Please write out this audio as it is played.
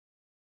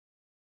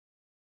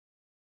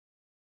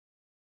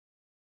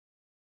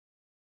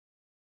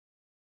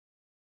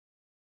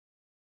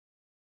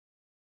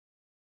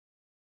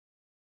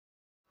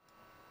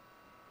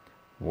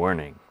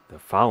Warning, the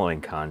following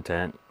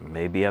content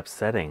may be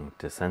upsetting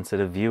to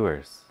sensitive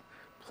viewers.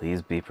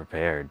 Please be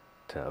prepared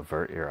to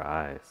avert your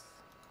eyes.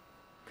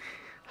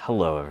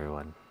 Hello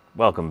everyone,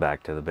 welcome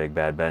back to the Big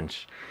Bad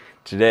Bench.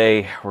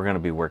 Today we're going to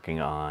be working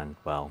on,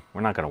 well,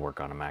 we're not going to work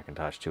on a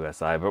Macintosh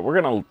IIsi, but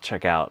we're going to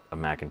check out a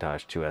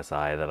Macintosh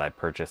IIsi that I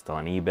purchased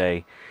on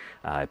eBay.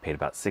 I paid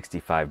about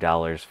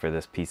 $65 for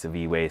this piece of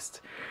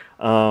e-waste.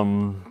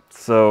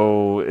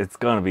 So it's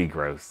going to be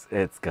gross.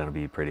 It's going to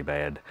be pretty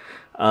bad.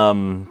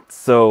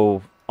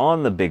 So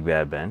on the Big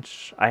Bad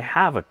Bench, I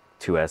have a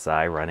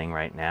IIsi running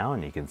right now,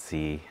 and you can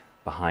see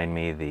behind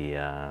me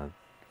the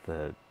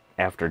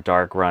After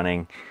Dark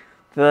running.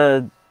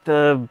 The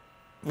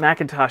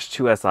Macintosh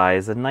IIsi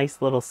is a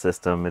nice little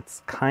system.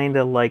 It's kind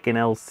of like an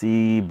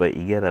LC, but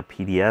you get a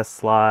PDS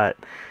slot.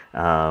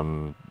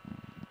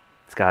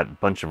 It's got a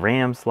bunch of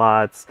RAM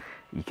slots.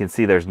 You can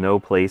see there's no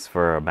place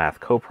for a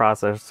math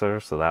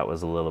coprocessor, so that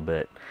was a little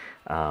bit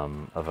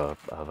of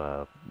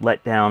a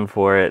letdown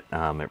for it.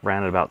 It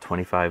ran at about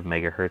 25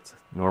 megahertz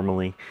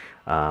normally,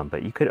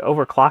 but you could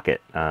overclock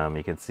it.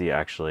 You can see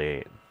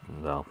actually,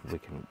 well, we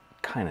can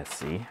kind of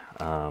see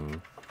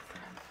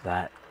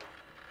that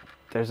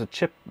there's a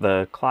chip.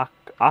 The clock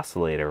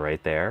oscillator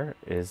right there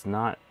is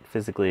not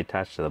physically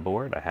attached to the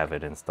board. I have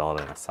it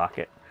installed in a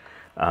socket.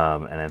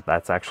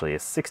 That's actually a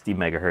 60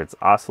 megahertz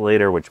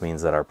oscillator, which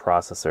means that our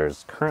processor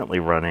is currently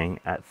running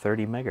at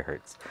 30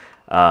 megahertz.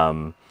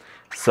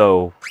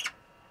 So,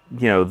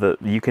 you know,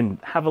 you can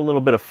have a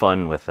little bit of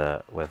fun with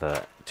a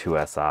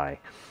IIsi.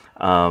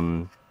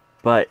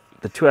 But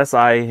the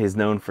IIsi is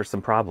known for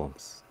some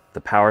problems.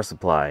 The power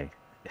supply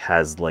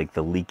has like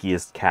the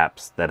leakiest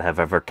caps that have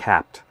ever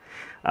capped.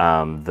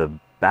 The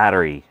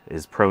battery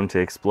is prone to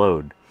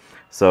explode.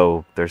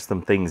 So there's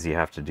some things you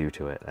have to do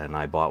to it, and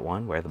I bought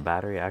one where the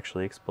battery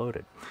actually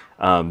exploded.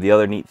 The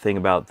other neat thing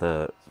about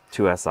the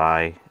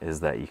IIsi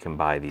is that you can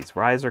buy these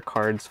riser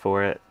cards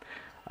for it.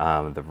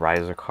 The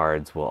riser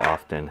cards will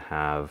often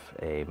have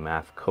a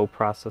math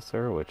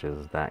coprocessor, which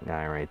is that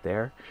guy right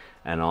there,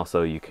 and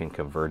also you can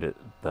convert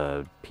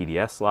the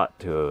PDS slot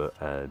to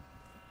a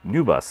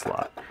new bus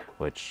slot,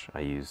 which I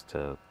use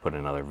to put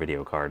another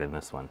video card in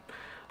this one.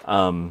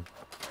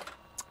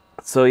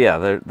 So yeah,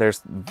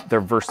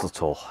 they're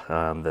versatile.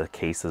 The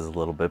case is a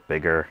little bit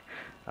bigger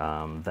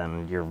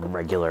than your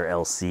regular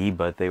LC,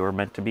 but they were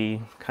meant to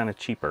be kind of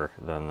cheaper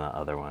than the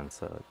other ones.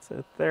 So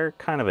they're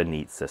kind of a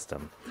neat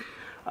system.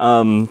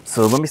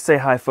 So let me say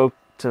hi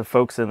to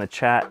folks in the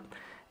chat,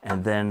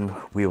 and then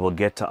we will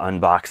get to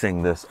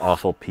unboxing this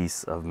awful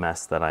piece of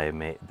mess that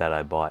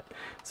I bought.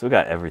 So we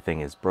got Everything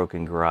is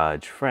Broken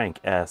Garage, Frank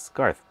S,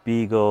 Garth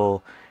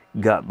Beagle,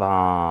 Gut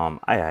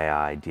Bomb,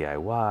 III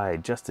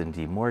DIY, Justin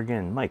D.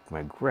 Morgan, Mike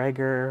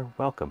McGregor.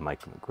 Welcome,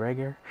 Mike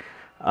McGregor.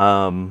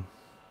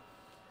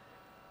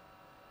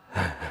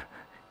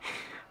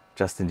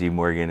 Justin D.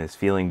 Morgan is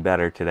feeling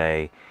better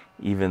today,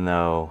 even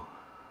though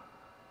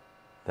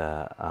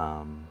the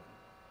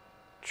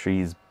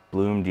trees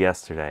bloomed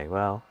yesterday.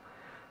 Well,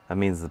 that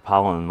means the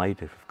pollen might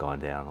have gone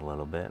down a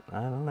little bit.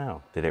 I don't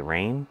know. Did it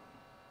rain?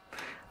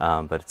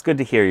 But it's good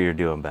to hear you're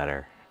doing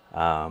better.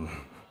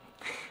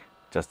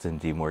 Justin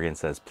D. Morgan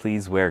says,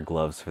 please wear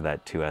gloves for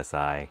that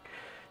IIsi.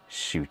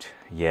 Shoot.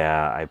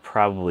 Yeah, I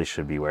probably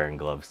should be wearing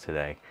gloves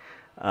today.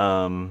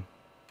 Let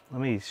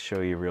me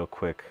show you real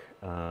quick.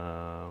 Do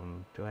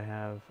I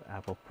have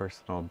Apple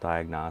Personal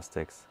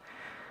Diagnostics?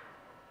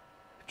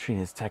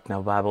 Trina's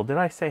Techno Bible. Did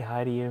I say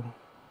hi to you?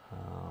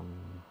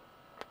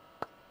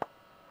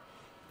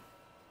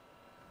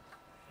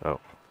 Oh,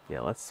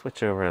 yeah, let's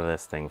switch over to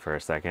this thing for a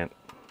second.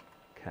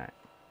 Okay.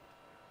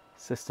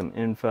 System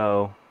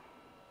info.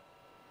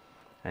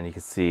 And you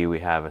can see we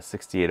have a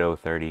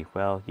 68030.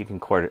 Well, you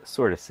can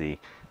sort of see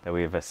that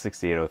we have a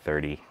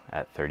 68030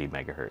 at 30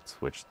 megahertz,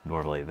 which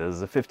normally this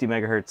is a 50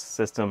 megahertz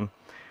system.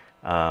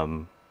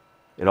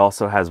 It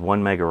also has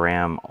 1 mega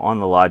RAM on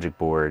the logic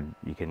board.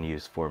 You can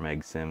use 4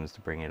 meg sims to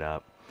bring it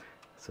up.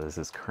 So this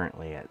is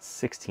currently at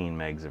 16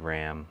 megs of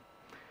RAM.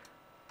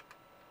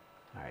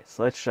 All right,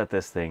 so let's shut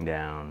this thing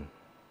down.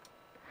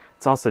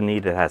 It's also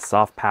neat, it has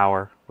soft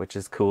power, which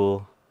is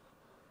cool.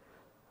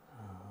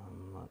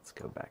 Let's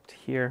go back to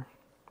here.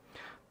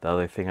 The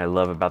other thing I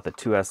love about the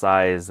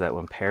IIsi is that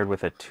when paired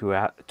with a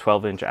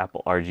 12-inch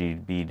Apple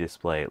RGB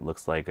display, it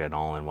looks like an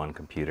all-in-one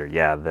computer.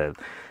 Yeah, the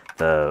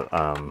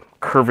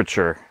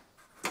curvature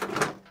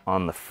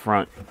on the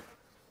front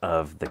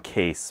of the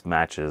case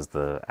matches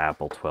the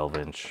Apple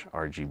 12-inch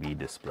RGB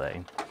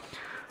display.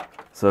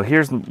 So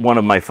here's one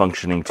of my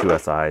functioning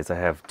IIsis. I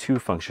have two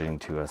functioning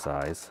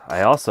IIsis.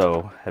 I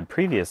also had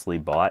previously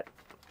bought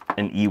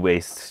an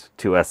e-waste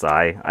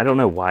IIsi. I don't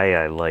know why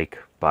I like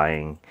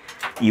buying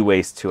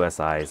e-waste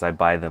IIsis. I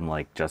buy them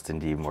like Justin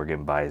D.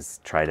 Morgan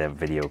buys Trident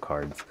video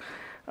cards.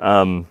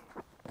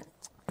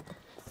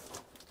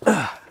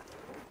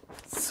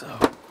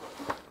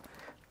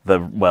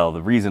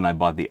 The reason I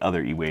bought the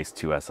other e-waste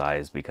IIsi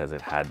is because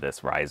it had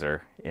this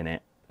riser in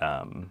it.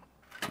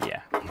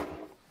 Yeah.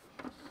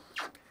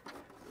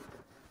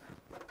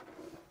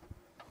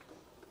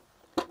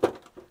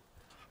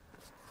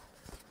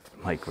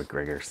 Mike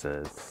McGregor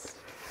says,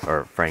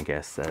 or Frank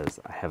S says,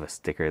 I have a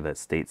sticker that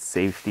states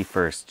safety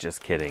first.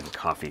 Just kidding.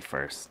 Coffee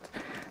first.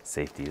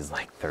 Safety is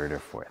like third or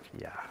fourth.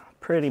 Yeah,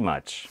 pretty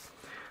much.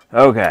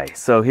 Okay,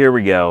 so here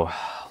we go.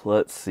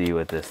 Let's see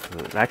what this,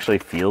 it actually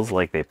feels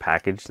like they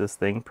packaged this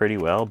thing pretty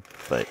well,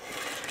 but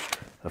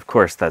of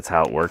course that's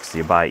how it works.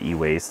 You buy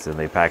e-waste and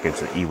they package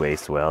the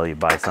e-waste well. You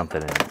buy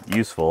something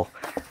useful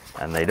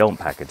and they don't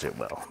package it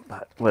well,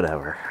 but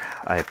whatever.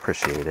 I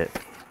appreciate it.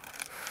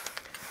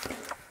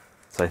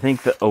 So I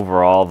think that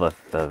overall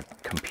the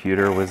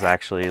computer was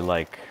actually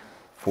like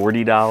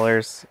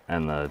 $40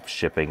 and the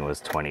shipping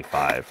was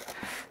 $25.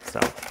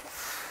 So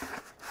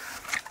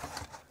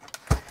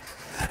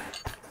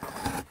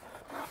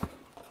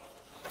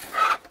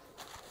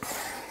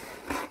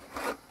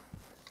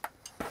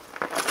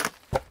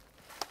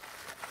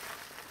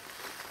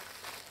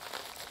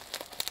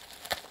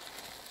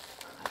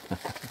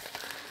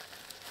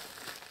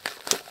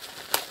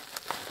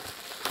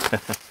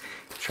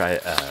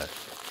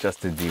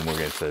Justin D.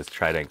 Morgan says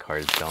Trident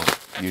cards don't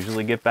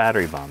usually get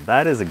battery bombed.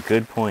 That is a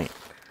good point.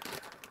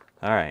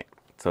 All right,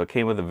 so it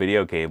came with a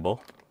video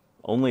cable,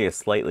 only a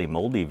slightly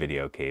moldy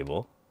video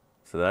cable,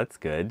 so that's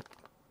good.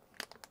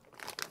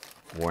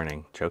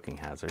 Warning, choking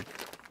hazard.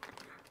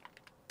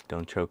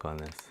 Don't choke on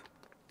this.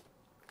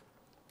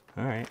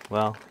 All right,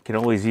 well, you can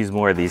always use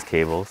more of these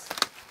cables.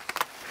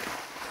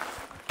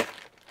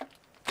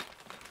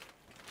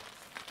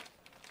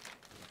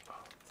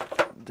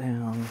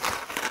 Down.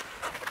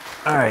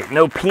 All right,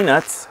 no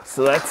peanuts,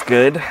 so that's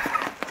good.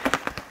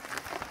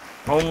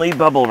 Only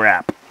bubble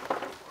wrap.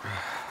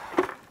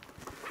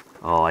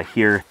 Oh, I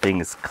hear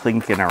things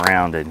clinking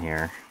around in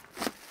here.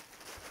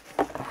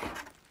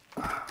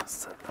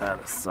 Set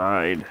that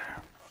aside.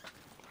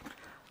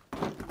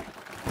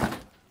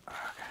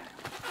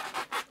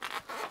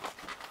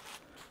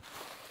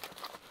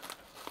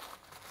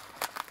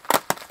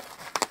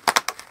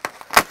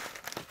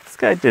 This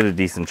guy did a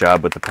decent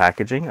job with the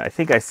packaging. I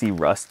think I see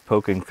rust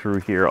poking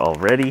through here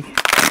already.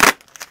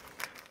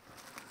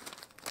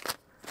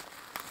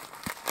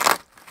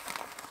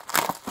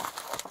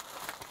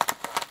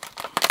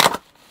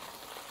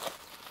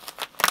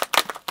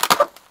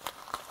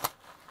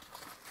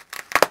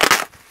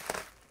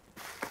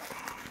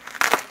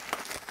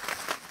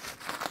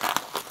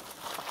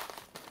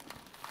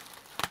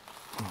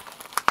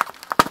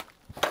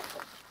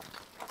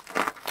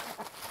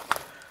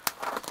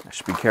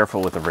 Be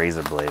careful with the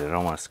razor blade. I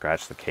don't want to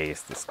scratch the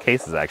case. This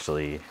case is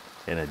actually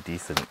in a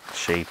decent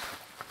shape.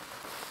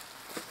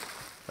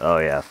 Oh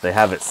yeah, they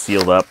have it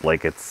sealed up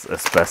like it's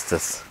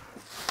asbestos.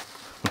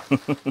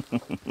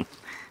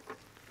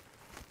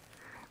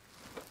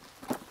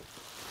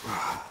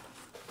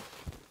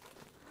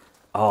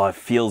 Oh, it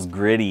feels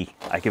gritty.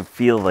 I can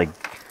feel like,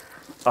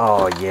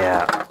 oh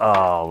yeah.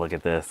 Oh, look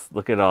at this.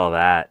 Look at all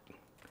that.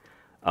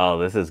 Oh,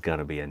 this is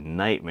gonna be a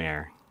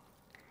nightmare.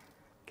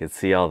 You can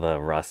see all the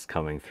rust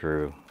coming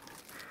through.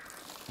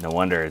 No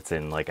wonder it's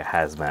in like a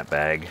hazmat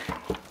bag.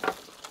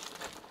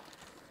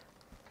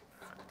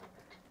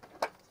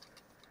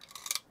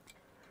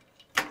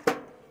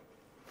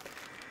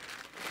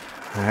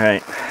 All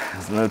right,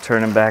 there's no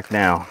turning back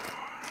now.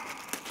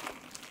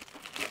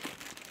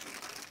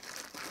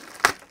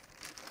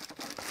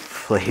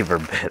 Flavor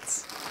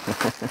bits.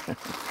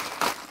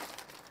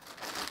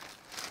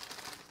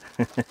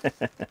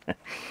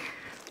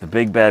 The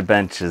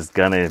BigBadBench is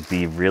gonna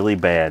be really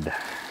bad.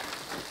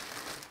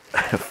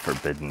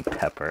 Forbidden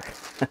pepper.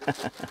 You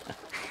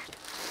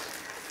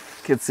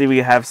can see we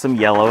have some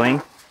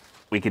yellowing.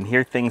 We can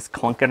hear things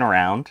clunking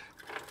around.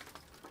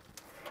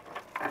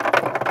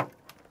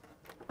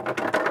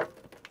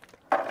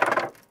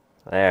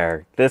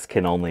 There, this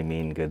can only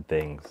mean good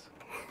things.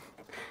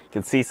 You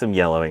can see some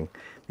yellowing.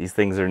 These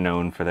things are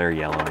known for their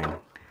yellowing.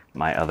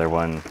 My other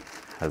one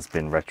has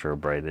been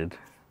retrobraided.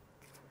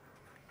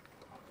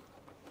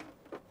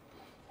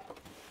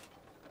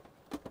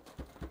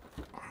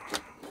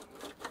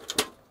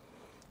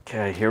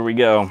 Okay, here we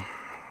go.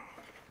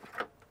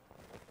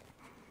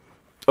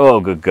 Oh,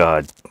 good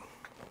God.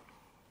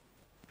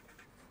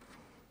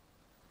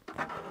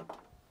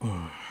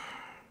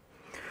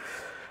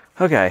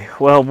 Okay,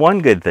 well, one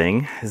good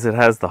thing is it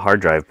has the hard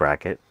drive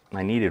bracket.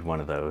 I needed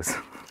one of those.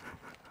 All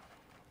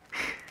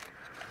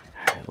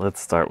right, let's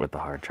start with the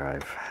hard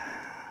drive.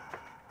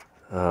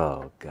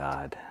 Oh,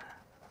 God.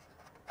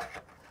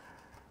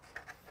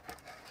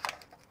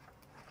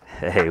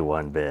 Hey,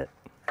 one bit.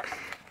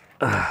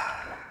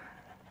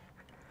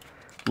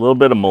 A little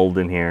bit of mold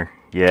in here.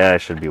 Yeah, I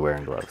should be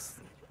wearing gloves.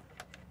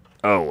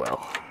 Oh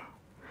well.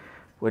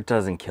 What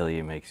doesn't kill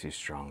you makes you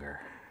stronger.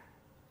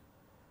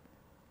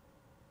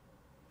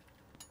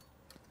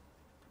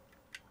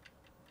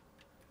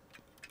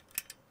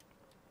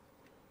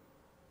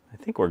 I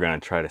think we're going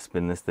to try to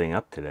spin this thing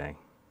up today.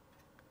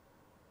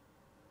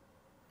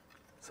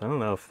 So I don't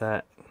know if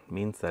that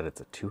means that it's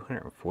a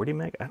 240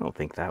 meg. I don't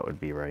think that would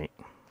be right.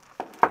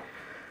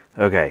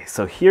 Okay,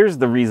 so here's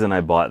the reason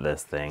I bought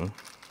this thing.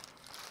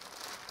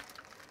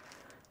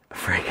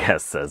 Frank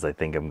S says, I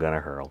think I'm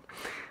gonna hurl.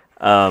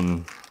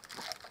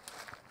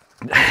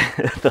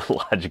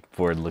 The logic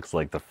board looks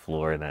like the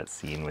floor in that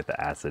scene with the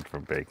acid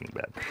from Breaking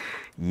Bad.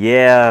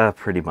 Yeah,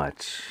 pretty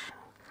much.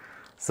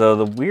 So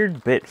the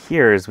weird bit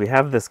here is we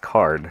have this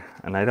card,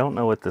 and I don't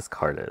know what this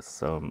card is.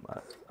 So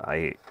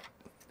it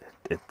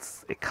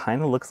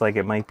kind of looks like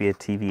it might be a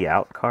TV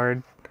out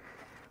card,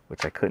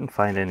 which I couldn't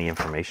find any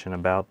information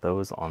about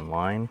those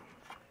online.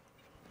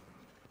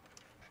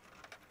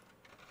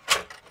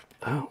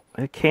 Oh,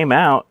 it came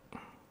out.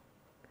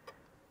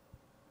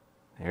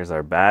 Here's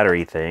our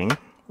battery thing.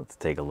 Let's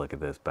take a look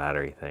at this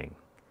battery thing.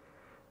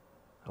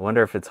 I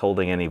wonder if it's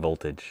holding any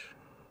voltage.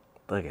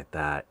 Look at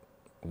that.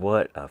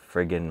 What a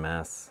friggin'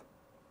 mess.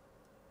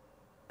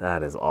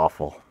 That is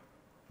awful.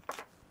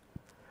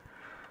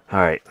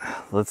 All right,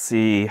 let's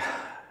see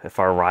if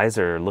our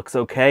riser looks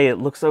okay. It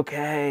looks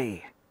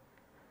okay.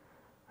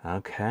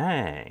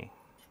 Okay.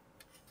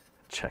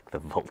 Check the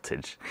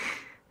voltage.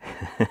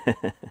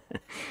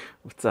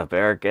 What's up,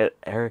 Eric?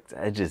 Eric's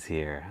Edges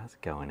here. How's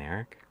it going,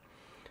 Eric?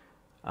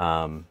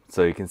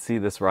 So you can see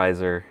this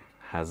riser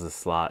has a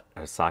slot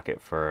or socket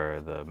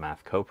for the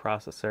math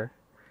coprocessor.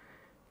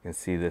 You can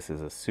see this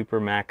is a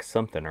SuperMac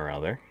something or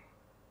other.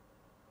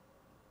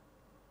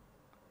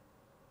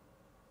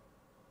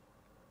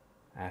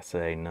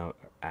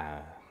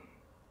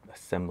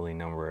 Assembly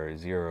number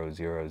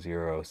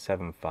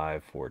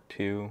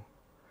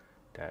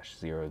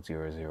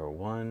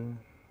 0007542-0001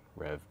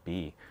 Rev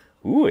B.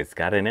 Ooh, it's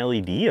got an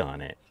LED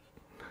on it.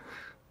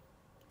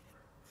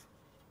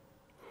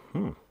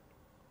 Wonder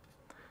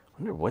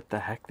what the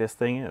heck this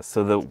thing is.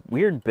 So the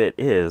weird bit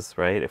is,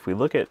 right, if we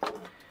look at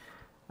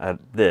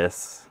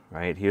this,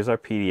 right, here's our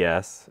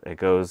PDS. It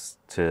goes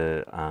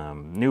to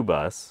new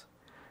bus.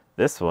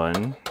 This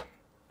one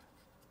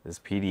is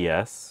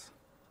PDS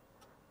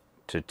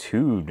to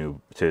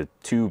two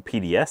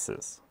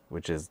PDSs,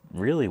 which is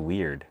really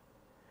weird.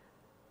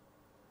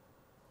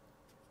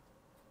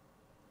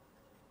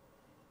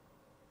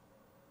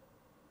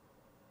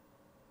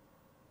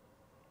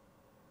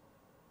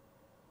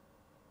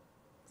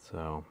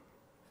 So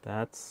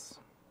that's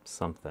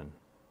something.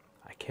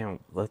 I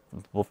can't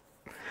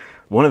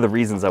one of the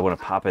reasons I want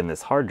to pop in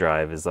this hard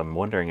drive is I'm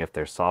wondering if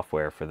there's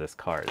software for this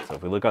card. So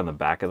if we look on the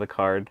back of the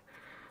card,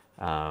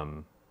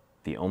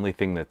 the only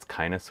thing that's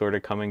kind of sort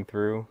of coming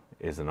through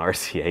is an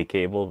RCA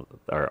cable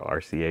or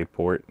RCA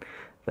port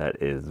that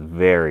is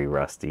very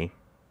rusty.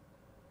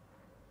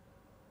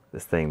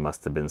 This thing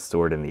must have been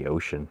stored in the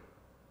ocean.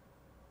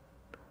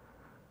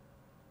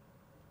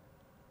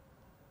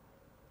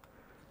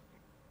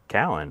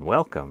 Callan,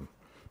 welcome.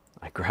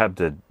 I grabbed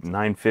a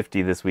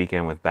 950 this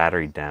weekend with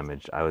battery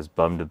damage. I was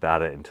bummed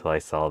about it until I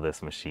saw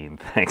this machine.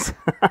 Thanks.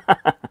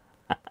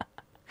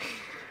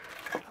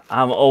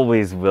 I'm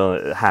always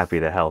happy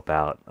to help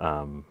out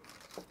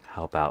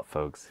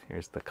folks.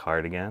 Here's the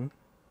card again.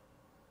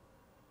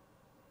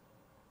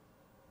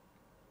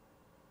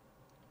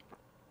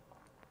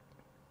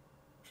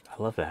 I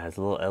love that it has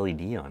a little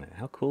LED on it.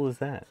 How cool is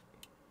that?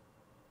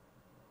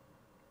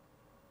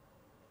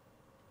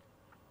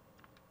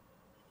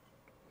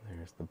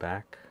 There's the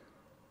back.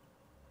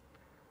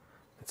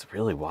 It's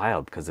really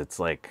wild because it's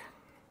like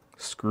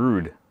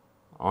screwed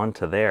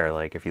onto there.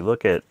 Like if you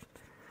look at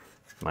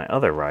my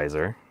other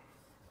riser,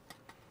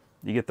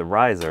 you get the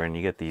riser and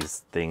you get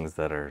these things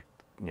that are,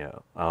 you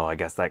know, oh, I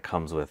guess that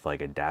comes with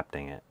like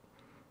adapting it.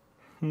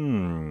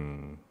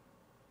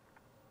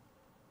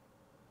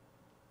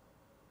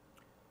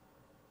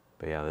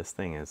 But yeah, this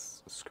thing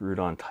is screwed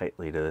on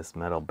tightly to this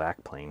metal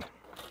backplane.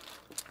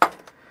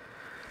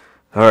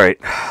 All right,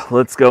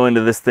 let's go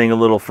into this thing a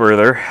little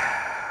further.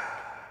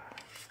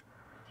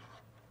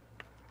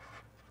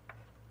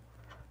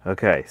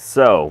 Okay,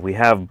 so we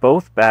have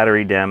both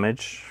battery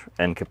damage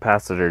and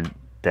capacitor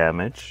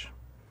damage.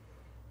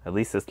 At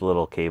least this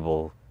little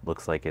cable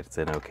looks like it's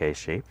in okay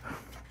shape.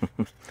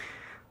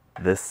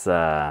 This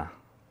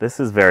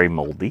is very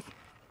moldy.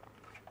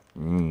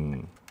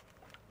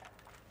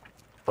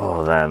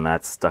 Oh, then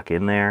that's stuck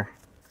in there.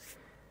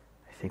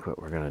 I think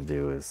what we're gonna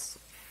do is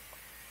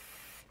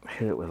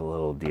hit it with a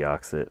little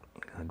deoxit.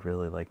 I'd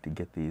really like to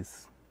get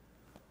these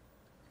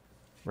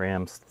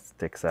RAM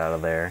sticks out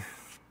of there.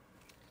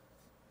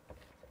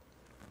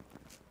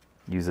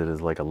 Use it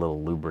as like a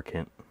little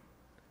lubricant.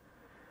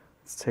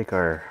 Let's take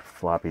our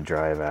floppy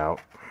drive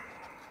out.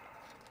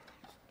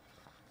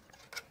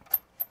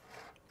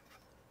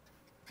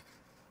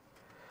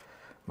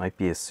 Might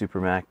be a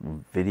SuperMac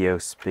video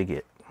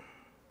spigot.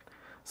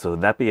 So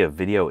would that be a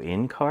video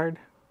in card?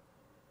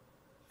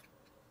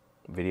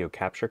 Video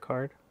capture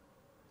card?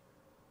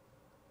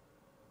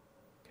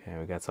 Okay,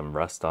 we got some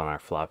rust on our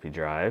floppy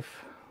drive.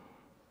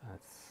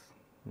 That's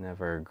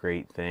never a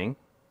great thing.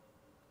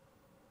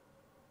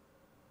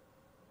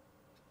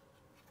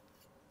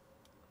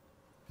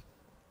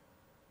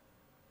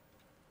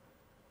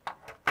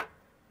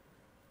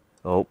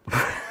 Oh.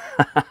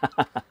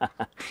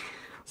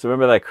 So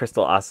remember that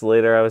crystal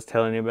oscillator I was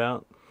telling you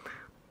about?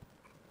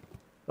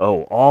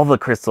 Oh, all the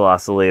crystal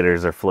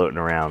oscillators are floating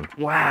around.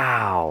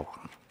 Wow.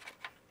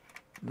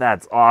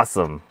 That's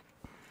awesome.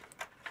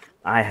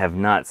 I have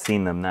not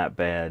seen them that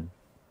bad.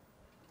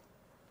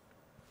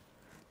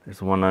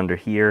 There's one under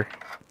here.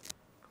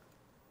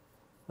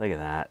 Look at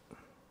that.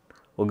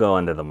 We'll go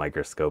under the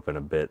microscope in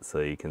a bit so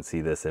you can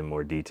see this in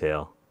more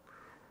detail.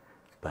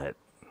 But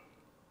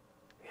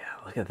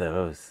yeah, look at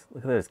those.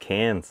 Look at those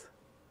cans.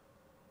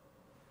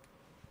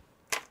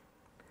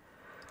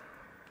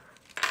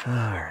 All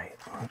right,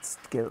 let's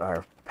get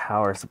our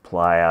power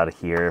supply out of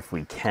here if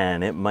we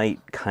can. It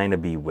might kind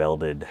of be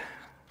welded.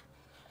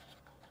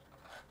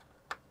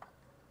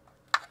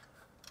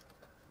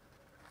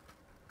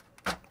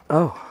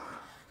 Oh,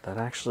 that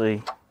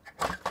actually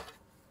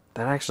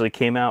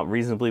came out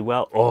reasonably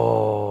well.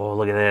 Oh,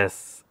 look at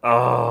this.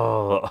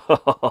 Oh,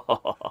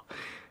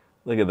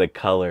 look at the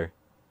color.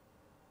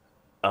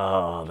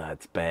 Oh,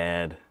 that's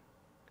bad.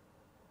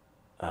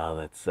 Oh,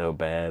 that's so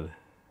bad.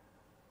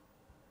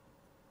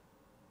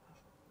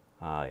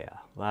 Oh yeah,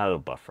 that'll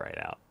buff right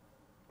out.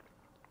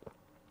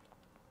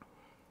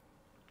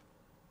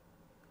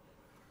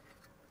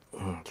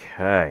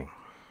 Okay.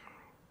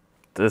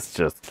 This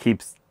just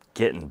keeps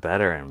getting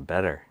better and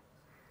better.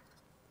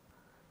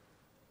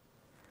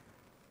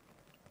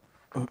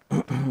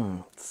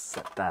 Let's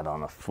set that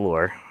on the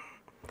floor.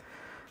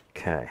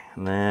 Okay,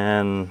 and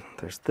then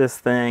there's this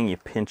thing. You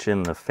pinch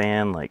in the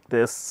fan like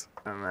this,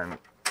 and then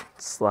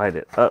slide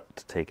it up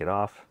to take it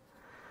off.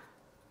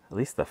 At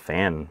least the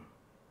fan,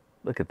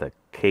 look at the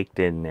caked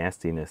in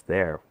nastiness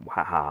there.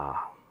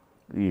 Wow.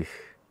 Eesh,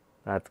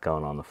 that's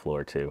going on the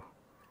floor too.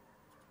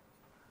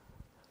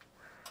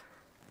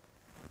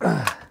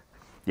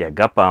 Yeah,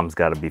 Gut Bomb's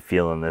got to be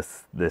feeling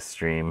this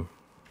stream.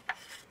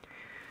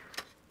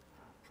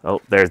 Oh,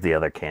 there's the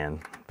other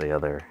can, the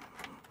other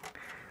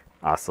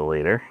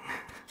oscillator.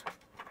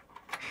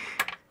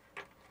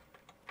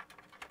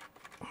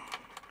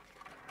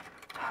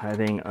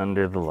 Hiding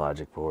under the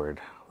logic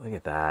board. Look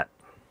at that.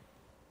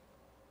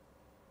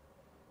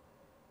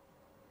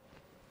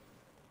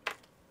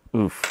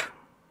 Oof.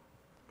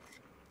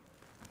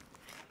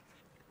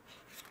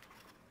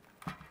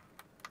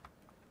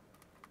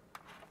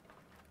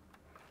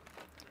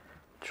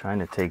 Trying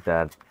to take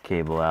that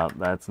cable out.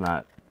 That's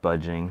not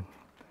budging.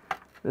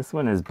 This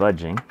one is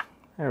budging.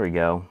 There we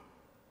go.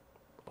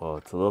 Oh,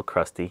 it's a little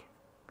crusty.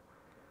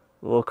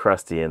 A little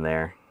crusty in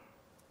there.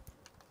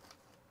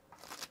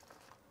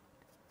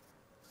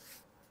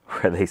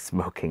 Were they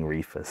smoking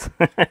reefas?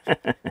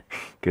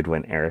 Good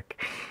one,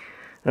 Eric.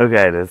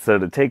 Okay, so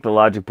to take the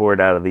logic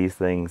board out of these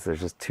things, there's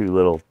just two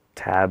little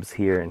tabs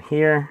here and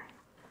here.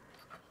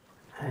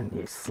 And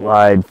you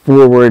slide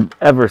forward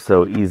ever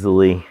so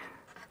easily,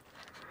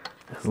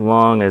 as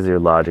long as your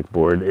logic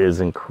board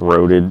isn't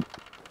corroded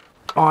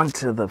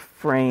onto the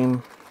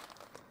frame,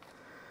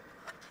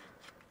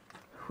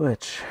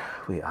 which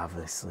we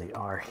obviously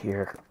are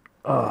here.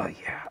 Oh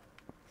yeah.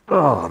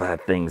 Oh,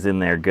 that thing's in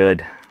there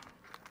good.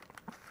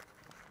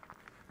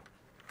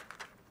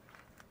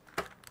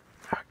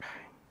 Okay.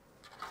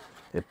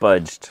 It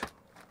budged.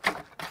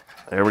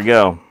 There we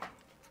go.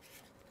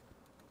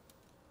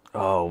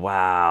 Oh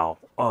wow.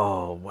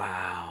 Oh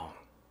wow.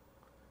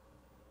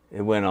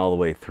 It went all the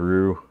way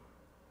through.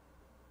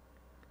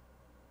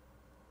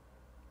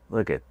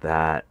 Look at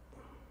that.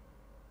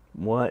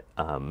 What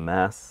a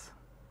mess.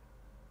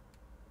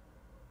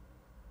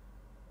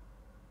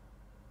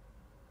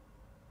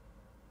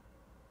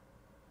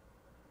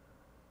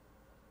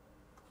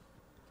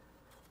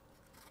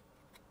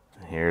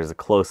 Here's a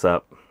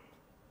close-up.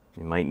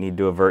 You might need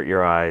to avert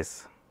your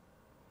eyes.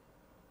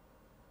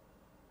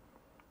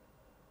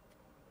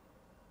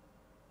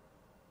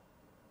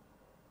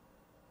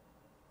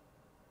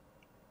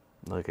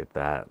 Look at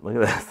that. Look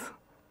at this.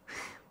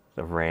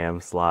 The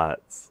RAM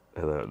slots.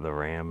 The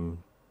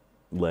RAM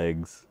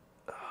legs.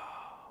 Oh,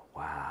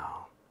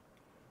 wow.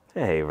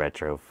 Hey,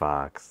 Retro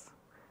Fox.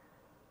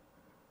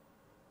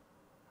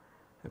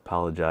 I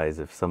apologize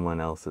if someone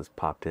else has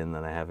popped in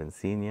that I haven't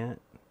seen yet.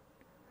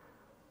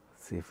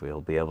 Let's see if we'll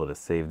be able to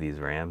save these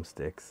RAM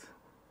sticks.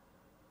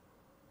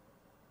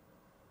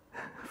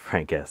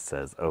 Frank S.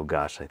 says, oh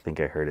gosh, I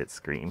think I heard it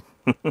scream.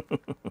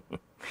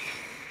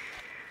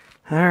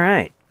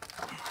 Alright.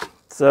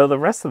 So the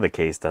rest of the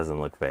case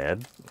doesn't look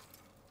bad.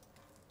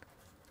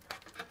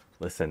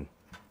 Listen.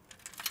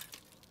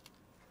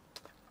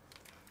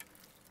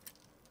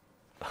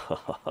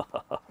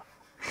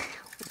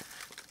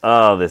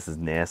 Oh, this is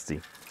nasty.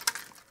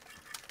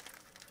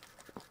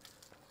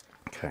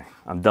 Okay,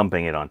 I'm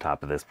dumping it on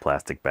top of this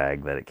plastic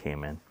bag that it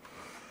came in.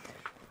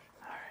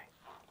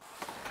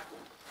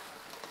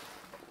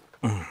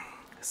 All right.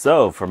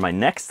 So for my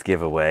next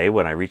giveaway,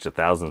 when I reach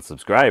 1,000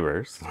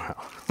 subscribers,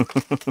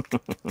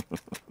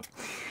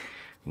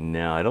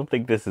 no, I don't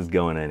think this is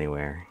going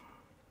anywhere.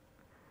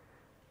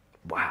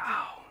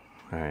 Wow.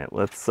 All right,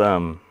 let's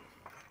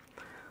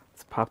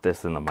pop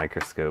this in the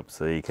microscope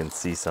so you can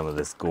see some of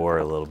this gore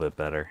a little bit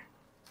better.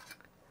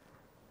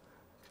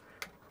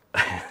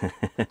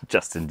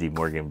 Justin D.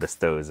 Morgan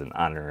bestows an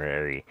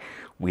honorary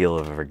Wheel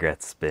of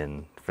Regret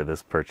spin for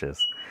this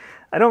purchase.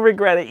 I don't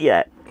regret it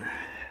yet.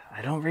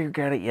 I don't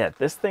regret it yet.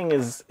 This thing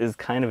is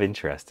kind of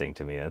interesting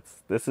to me.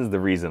 This is the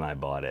reason I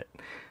bought it.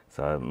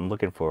 So I'm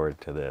looking forward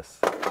to this.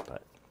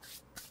 But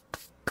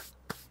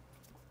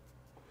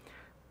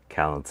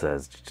Callan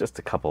says just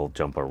a couple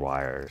jumper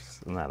wires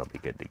and that'll be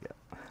good to go.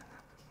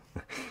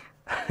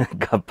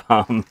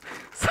 Gupom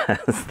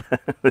says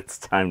that it's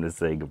time to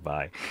say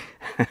goodbye.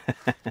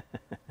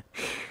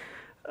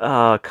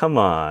 Oh, come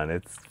on.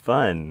 It's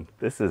fun.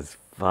 This is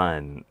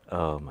fun.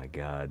 Oh my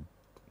God.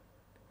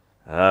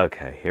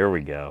 Okay, here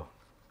we go.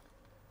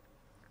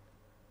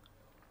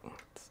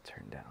 Let's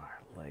turn down our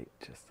light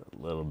just a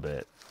little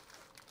bit.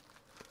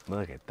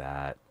 Look at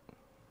that.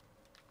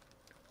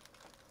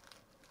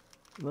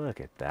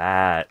 Look at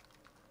that.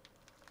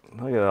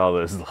 Look at all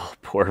those little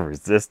poor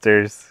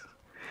resistors.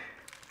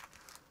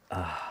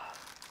 What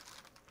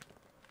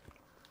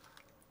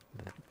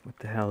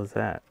the hell is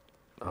that?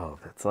 Oh,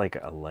 that's like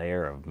a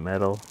layer of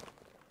metal.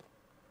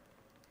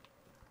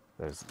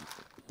 There's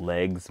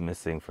legs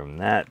missing from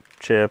that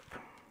chip.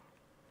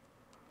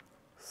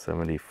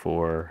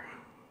 74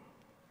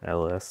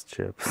 LS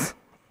chips.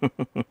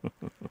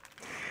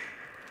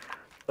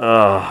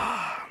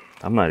 Oh,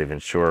 I'm not even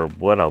sure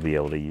what I'll be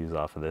able to use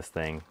off of this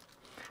thing.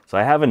 So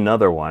I have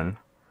another one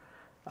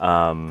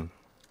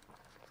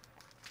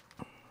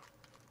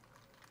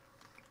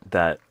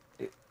that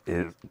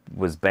it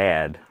was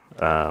bad.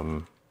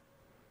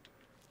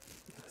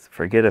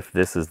 Forget if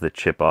this is the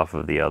chip off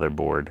of the other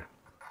board.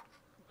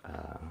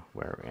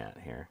 Where are we at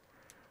here?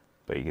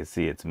 But you can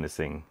see it's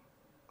missing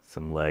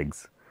some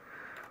legs.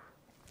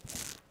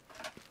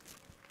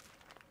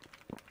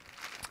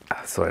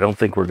 So I don't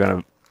think we're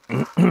gonna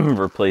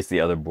replace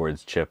the other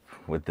board's chip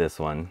with this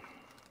one.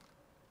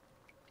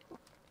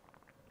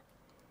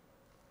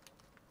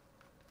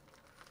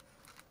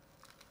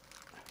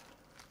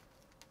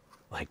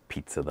 Like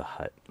Pizza the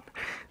Hut.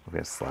 I'm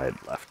gonna slide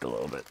left a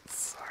little bit.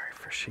 Sorry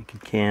for shaky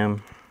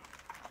cam.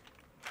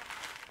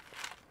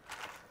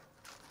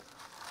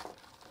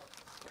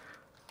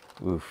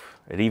 Oof.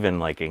 It even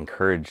like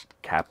encouraged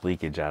cap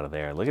leakage out of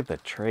there. Look at the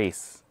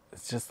trace.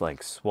 It's just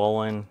like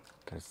swollen.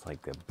 There's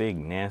like a big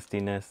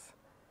nastiness.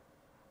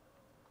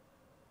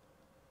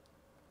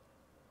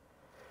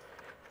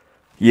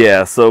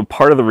 Yeah, so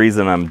part of the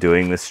reason I'm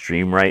doing this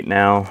stream right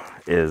now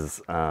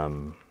is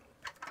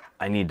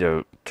I need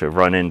to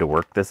run into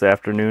work this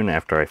afternoon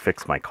after I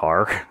fix my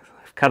car.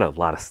 I've got a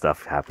lot of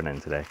stuff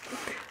happening today.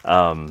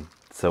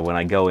 So when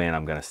I go in,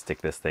 I'm going to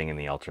stick this thing in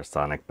the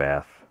ultrasonic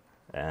bath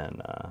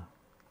and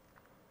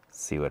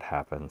see what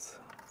happens.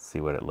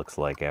 See what it looks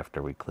like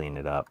after we clean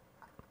it up.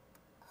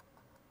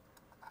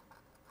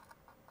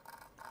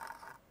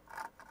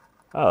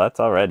 Oh, that's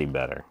already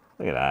better.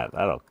 Look at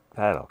that.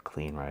 That'll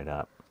clean right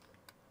up.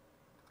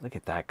 Look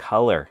at that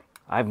color.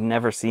 I've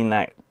never seen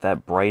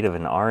that bright of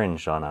an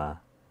orange on a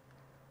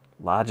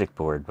logic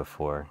board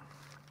before.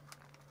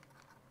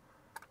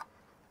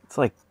 It's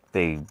like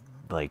they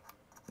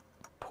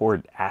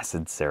poured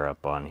acid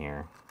syrup on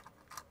here.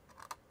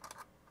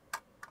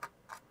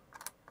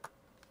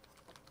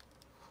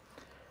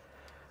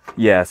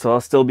 Yeah, so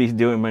I'll still be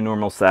doing my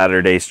normal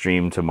Saturday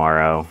stream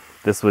tomorrow.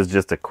 This was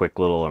just a quick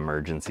little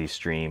emergency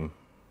stream.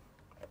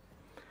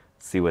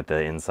 See what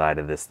the inside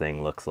of this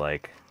thing looks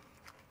like.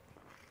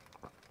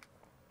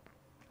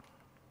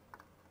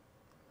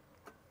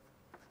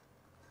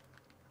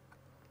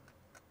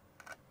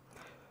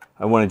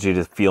 I wanted you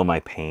to feel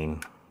my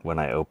pain when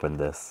I opened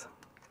this.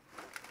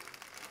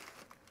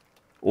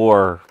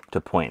 Or to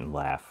point and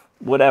laugh.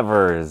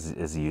 Whatever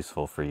is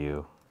useful for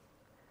you.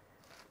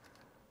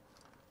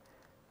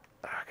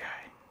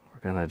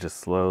 We're gonna just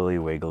slowly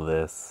wiggle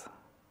this.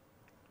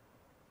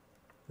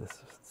 This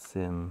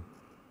sim.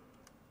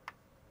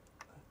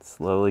 It's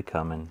slowly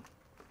coming.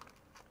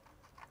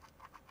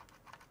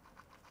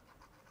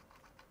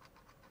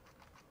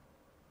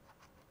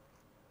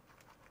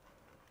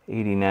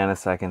 $80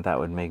 nanosecond, that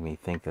would make me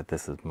think that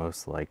this is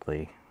most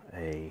likely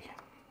a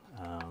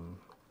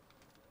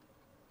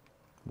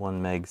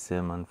 1 meg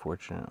sim,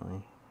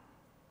 unfortunately.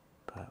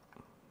 But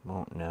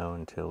won't know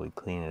until we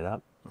clean it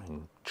up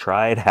and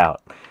try it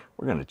out.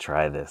 We're going to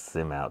try this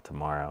sim out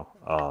tomorrow.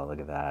 Oh, look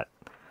at that.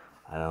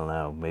 I don't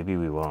know. Maybe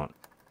we won't.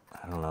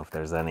 I don't know if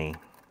there's any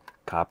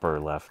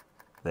copper left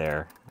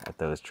there at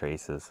those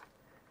traces.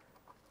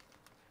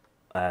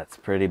 That's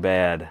pretty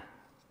bad.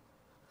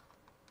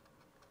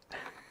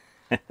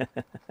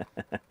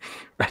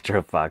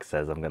 Retro Fox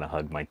says I'm gonna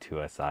hug my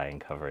 2SI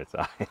and cover its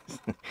eyes.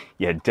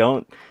 Yeah,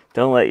 don't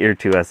let your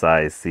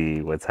 2SIs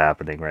see what's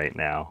happening right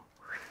now.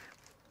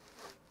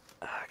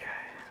 Okay,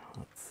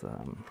 let's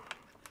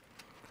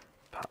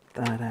pop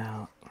that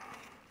out.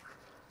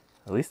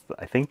 At least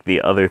I think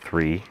the other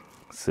 3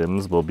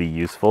 sims will be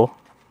useful.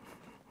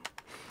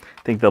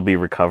 I think they'll be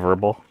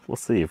recoverable. We'll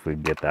see if we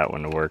can get that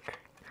one to work.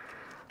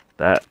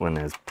 That one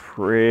is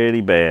pretty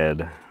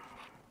bad.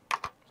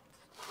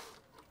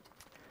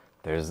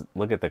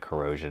 Look at the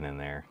corrosion in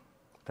there.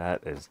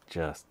 That is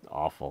just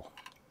awful.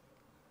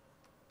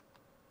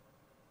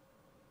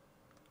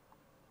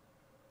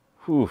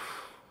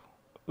 Oof.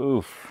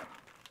 Oof.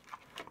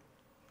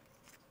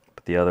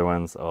 But the other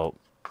ones, oh,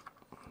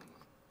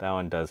 that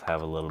one does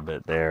have a little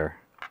bit there.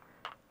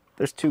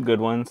 There's 2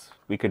 good ones.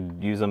 We could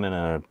use them in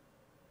a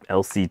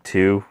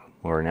LC2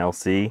 or an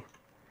LC.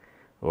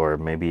 or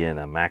maybe in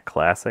a Mac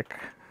Classic.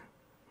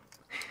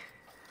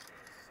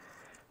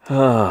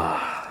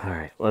 Oh, all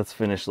right, let's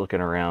finish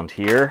looking around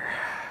here.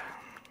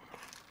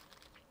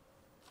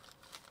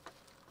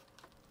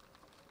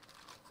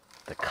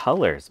 The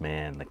colors,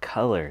 man, the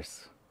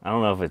colors. I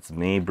don't know if it's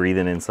me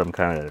breathing in some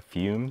kind of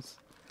fumes.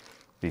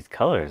 These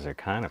colors are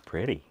kind of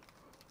pretty.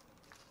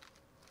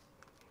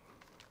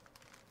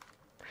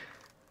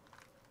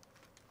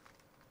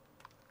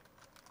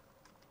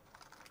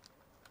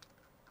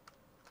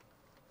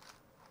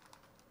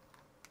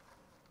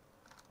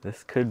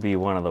 This could be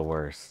one of the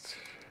worst.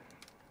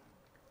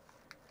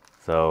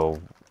 So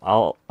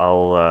I'll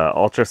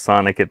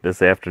ultrasonic it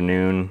this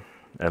afternoon,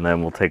 and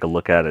then we'll take a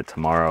look at it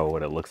tomorrow,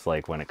 what it looks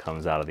like when it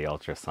comes out of the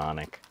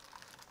ultrasonic.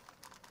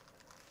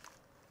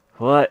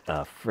 What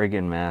a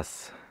friggin'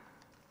 mess.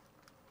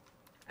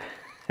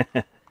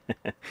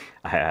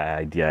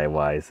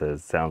 DIY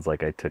says, sounds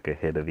like I took a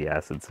hit of the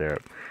acid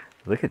syrup.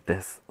 Look at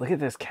this. Look at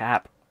this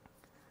cap.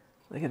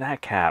 Look at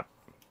that cap.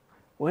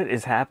 What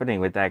is happening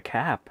with that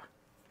cap?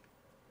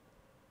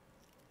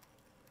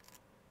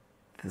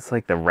 It's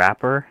like the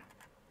wrapper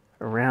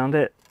around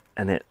it,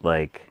 and it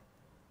like,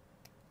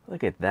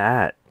 look at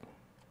that.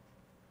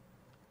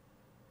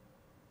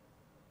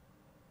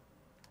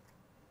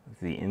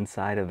 It's the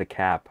inside of the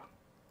cap.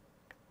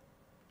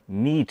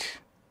 Neat.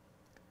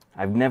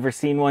 I've never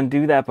seen one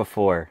do that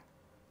before.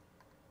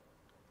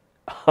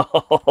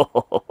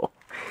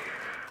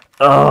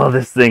 Oh,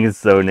 this thing is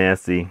so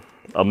nasty.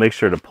 I'll make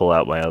sure to pull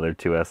out my other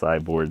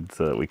 2SI board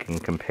so that we can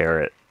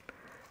compare it.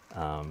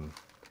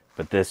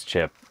 But this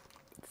chip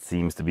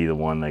seems to be the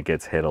one that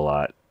gets hit a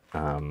lot.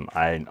 On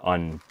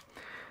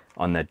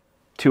the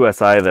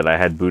 2SI that I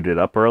had booted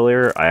up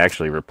earlier, I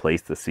actually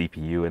replaced the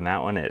CPU in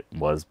that one. It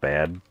was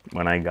bad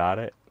when I got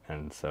it,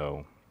 and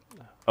so...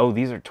 Oh,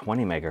 these are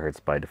 20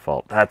 megahertz by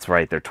default. That's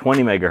right, they're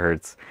 20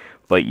 megahertz,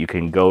 but you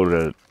can go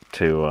to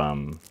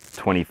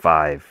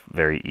 25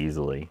 very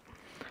easily.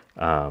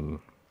 And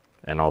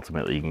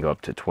ultimately you can go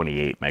up to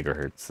 28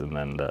 megahertz, and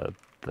then the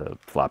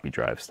floppy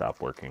drive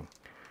stopped working.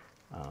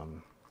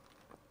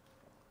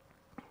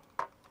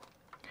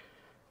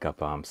 Gut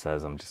Bomb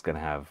says, I'm just going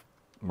to have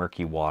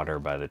murky water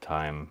by the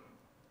time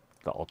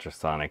the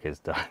ultrasonic is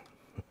done.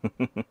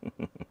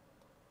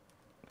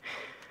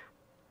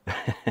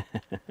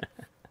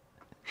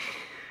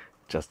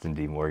 Justin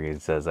D. Morgan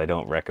says, I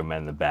don't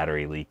recommend the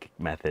battery leak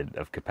method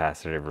of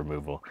capacitor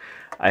removal.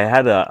 I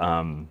had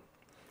a,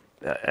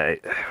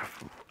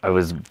 I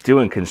was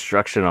doing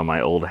construction on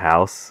my old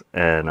house,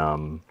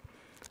 and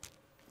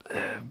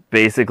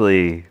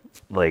basically,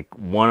 like,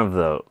 one of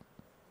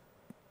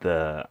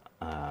the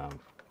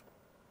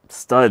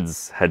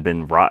studs had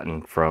been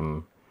rotten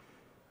from,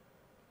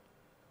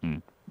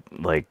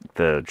 like,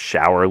 the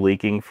shower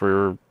leaking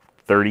for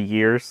 30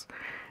 years,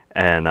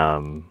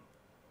 and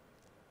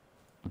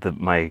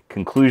my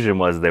conclusion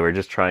was they were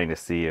just trying to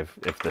see if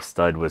the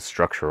stud was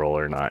structural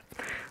or not.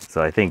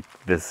 So I think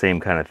the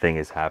same kind of thing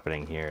is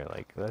happening here.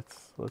 Like,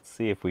 let's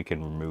see if we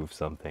can remove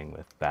something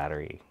with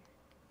battery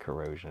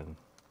corrosion.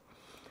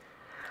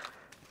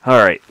 All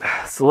right,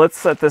 so let's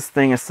set this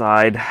thing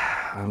aside.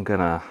 I'm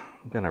gonna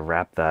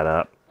wrap that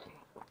up.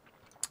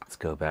 Let's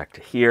go back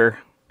to here.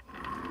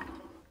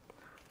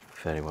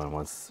 If anyone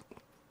wants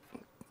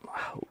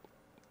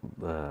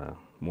the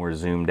more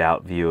zoomed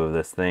out view of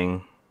this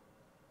thing.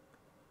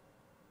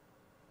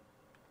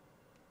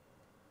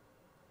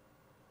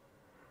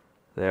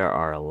 There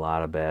are a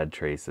lot of bad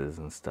traces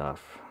and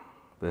stuff.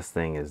 This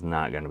thing is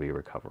not going to be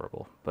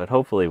recoverable, but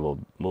hopefully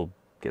we'll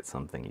get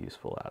something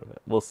useful out of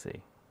it. We'll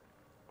see.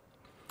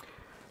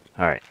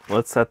 All right,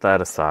 let's set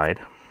that aside.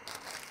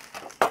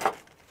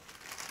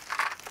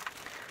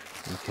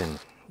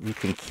 You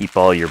can keep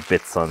all your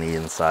bits on the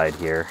inside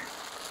here.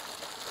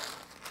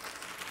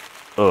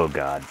 Oh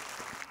God.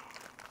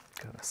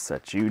 Gonna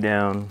set you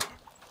down.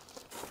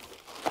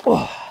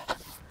 Oh.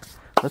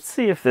 Let's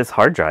see if this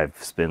hard drive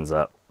spins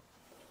up.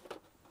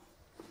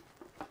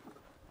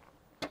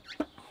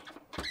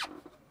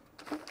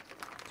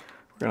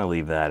 We're gonna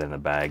leave that in the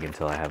bag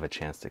until I have a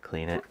chance to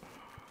clean it.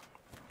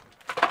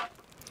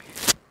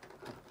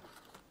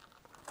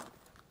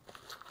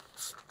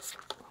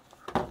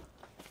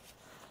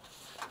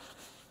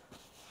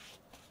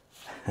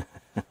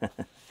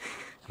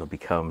 It'll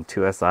become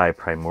 2SI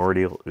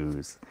primordial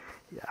ooze.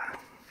 Yeah.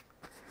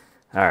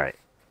 All right.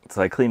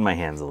 So I cleaned my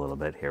hands a little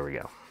bit. Here we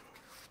go.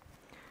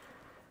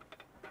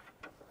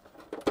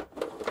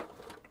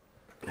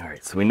 All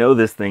right. So we know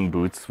this thing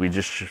boots. I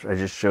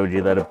just showed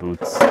you that it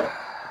boots.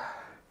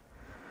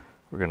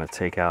 We're gonna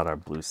take out our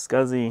blue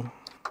SCSI.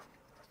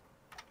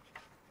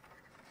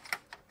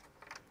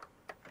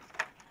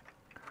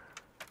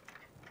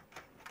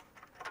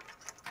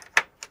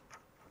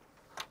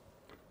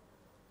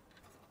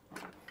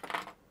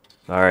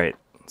 All right,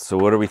 so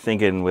what are we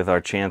thinking with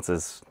our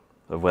chances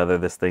of whether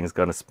this thing's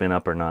gonna spin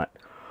up or not?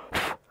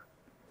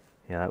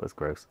 Yeah, that was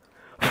gross.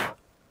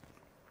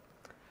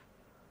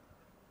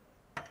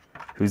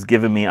 Who's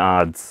giving me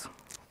odds?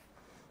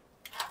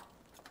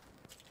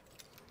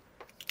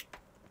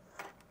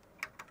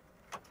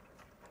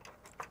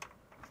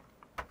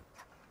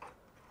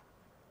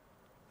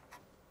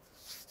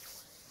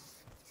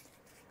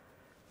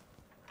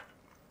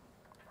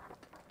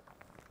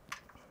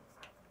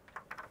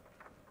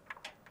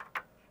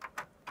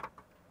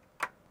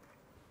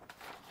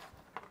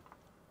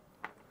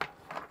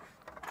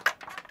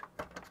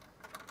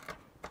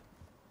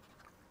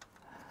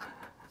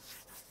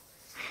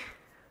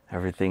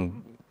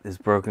 Everything is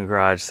Broken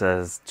Garage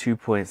says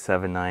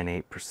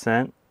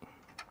 2.798%.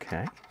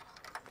 Okay.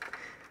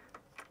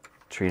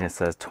 Trina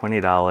says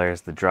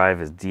 $20. The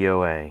drive is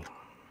DOA.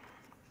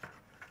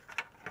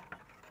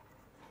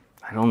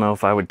 I don't know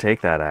if I would take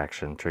that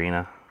action,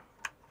 Trina.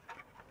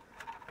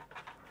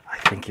 I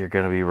think you're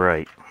going to be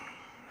right.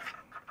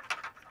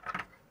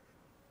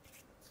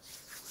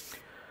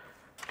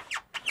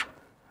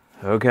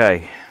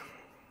 Okay,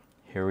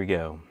 here we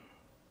go.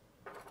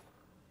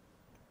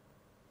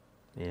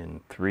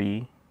 In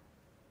 3,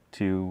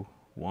 2,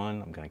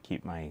 1, I'm going to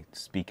keep my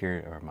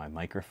speaker or my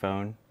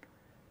microphone.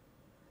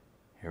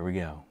 Here we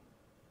go.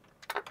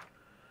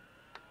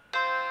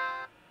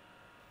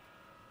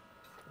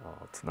 Oh,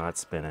 it's not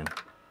spinning.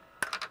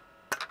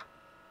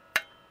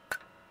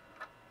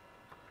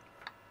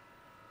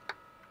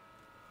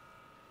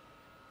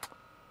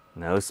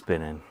 No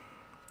spinning.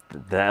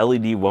 The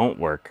LED won't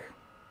work.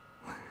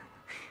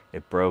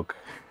 It broke.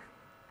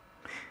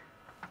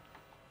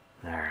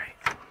 All right,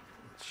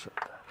 let's shut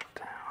that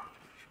down.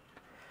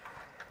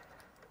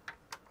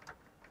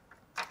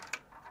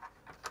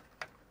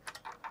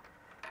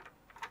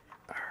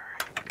 All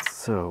right,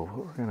 so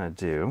what we're gonna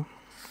do,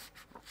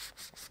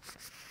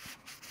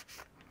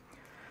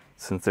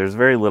 since there's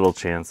very little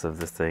chance of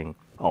this thing,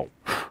 oh,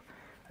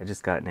 I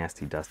just got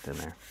nasty dust in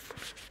there,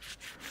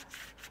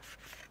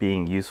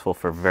 being useful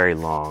for very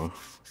long,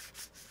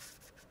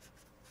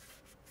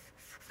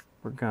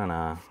 we're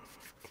gonna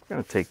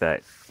take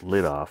that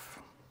lid off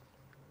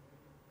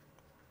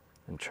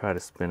and try to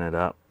spin it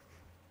up.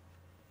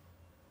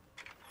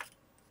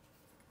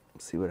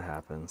 See what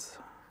happens.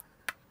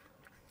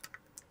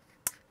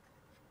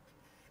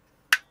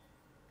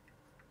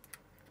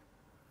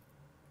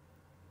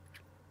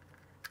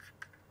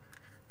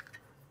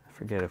 I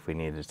forget if we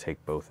need to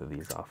take both of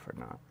these off or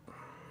not.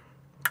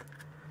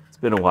 It's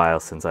been a while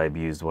since I've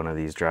used one of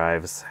these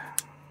drives.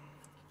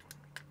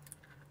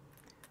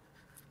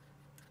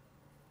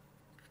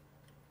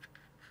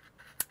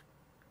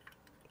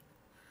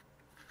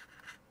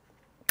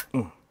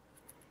 There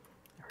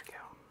we go.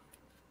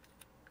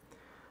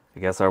 I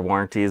guess our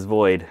warranty is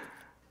void.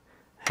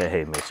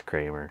 Hey, Mitch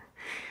Kramer.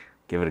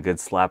 Give it a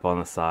good slap on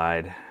the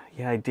side.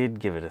 Yeah, I did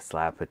give it a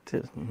slap. It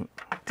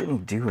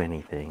didn't do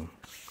anything.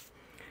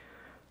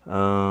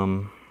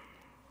 Okay,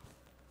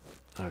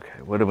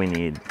 what do we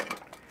need?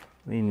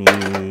 We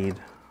need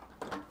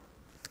a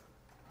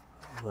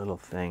little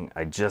thing.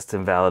 I just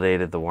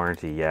invalidated the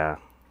warranty, yeah.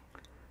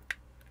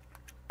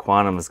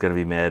 Quantum is going to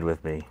be mad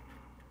with me.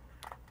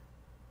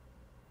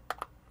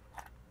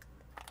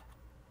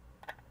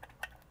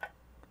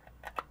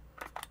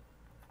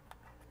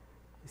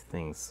 These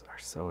things are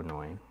so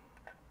annoying.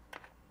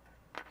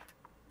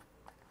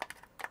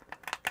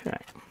 Okay,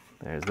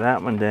 there's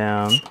that one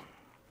down.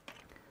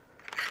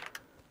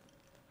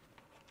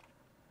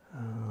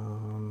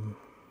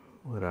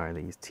 What are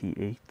these,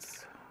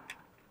 T8s?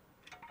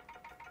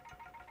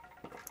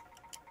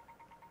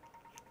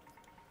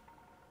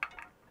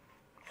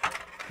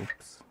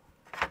 Oops.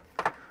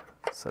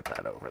 Set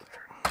that over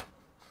there.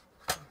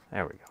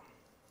 There we go.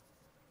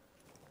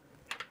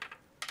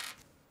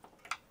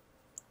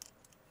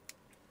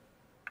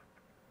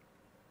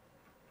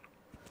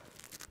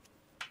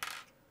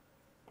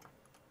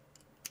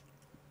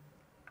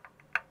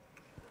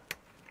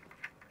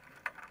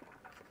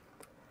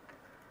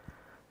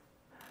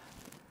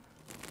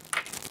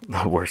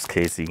 The worst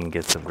case, you can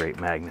get some great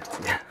magnets.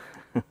 Yeah.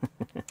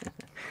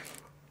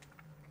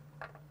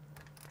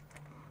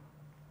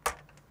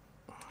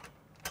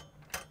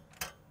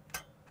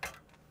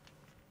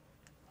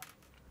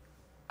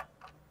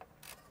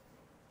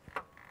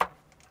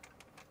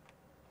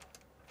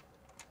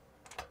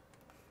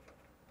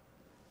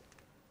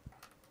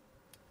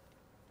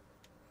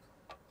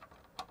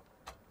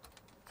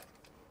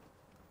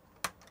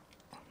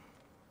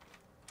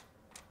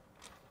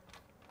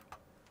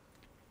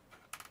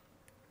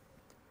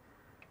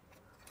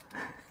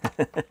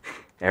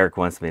 Eric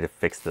wants me to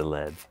fix the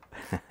LED.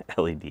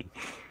 LED.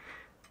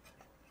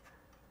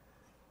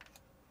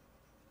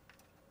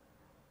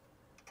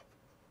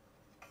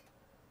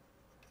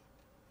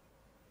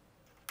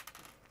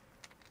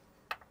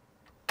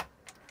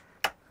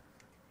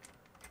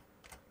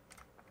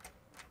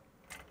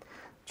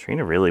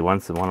 Trina really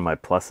wants one of my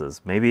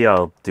pluses. Maybe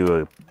I'll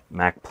do a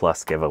Mac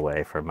Plus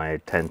giveaway for my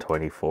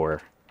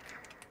 1024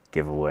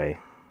 giveaway.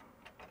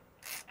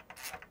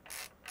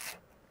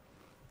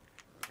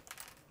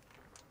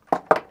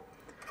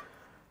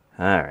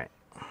 All right.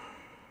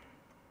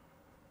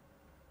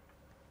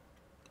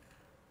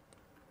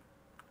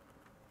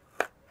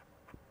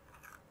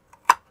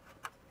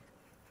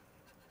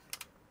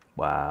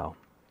 Wow.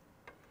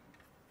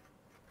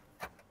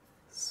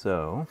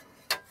 So,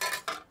 I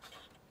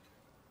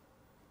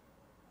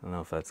don't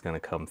know if that's going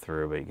to come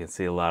through, but you can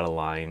see a lot of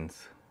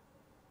lines.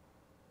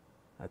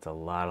 That's a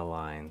lot of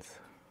lines.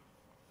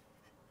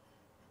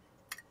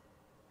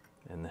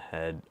 And the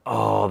head,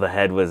 oh, the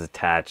head was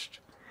attached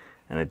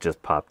and it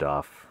just popped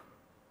off.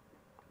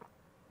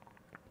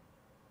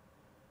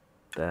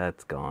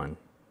 That's gone.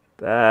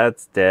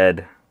 That's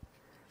dead.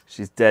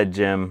 She's dead,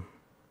 Jim.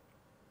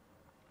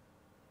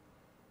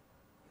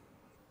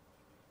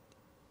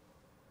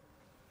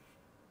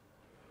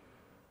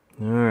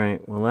 All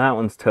right, well, that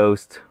one's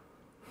toast.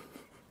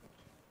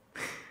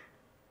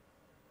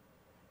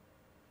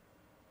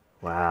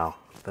 Wow,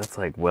 that's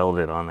like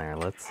welded on there.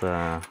 Let's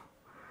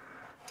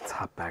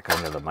hop back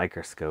under the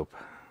microscope.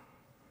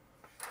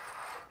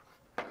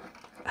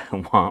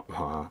 Wah,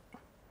 wah.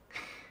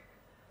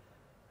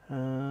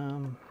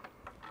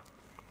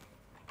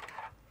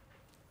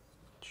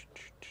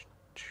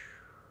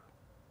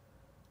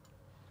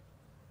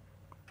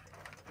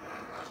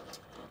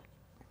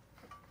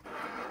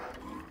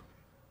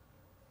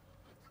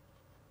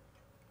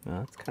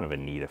 That's kind of a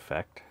neat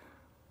effect.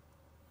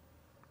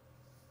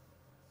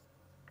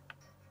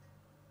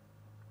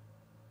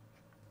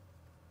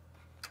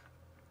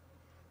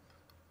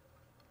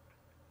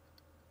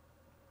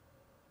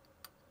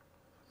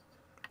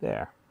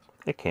 There,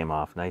 it came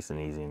off nice and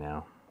easy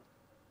now.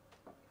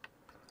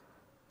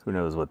 Who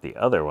knows what the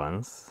other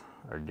ones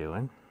are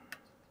doing?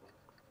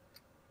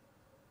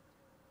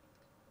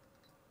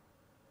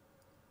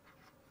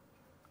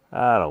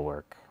 That'll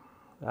work.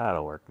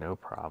 That'll work, no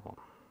problem.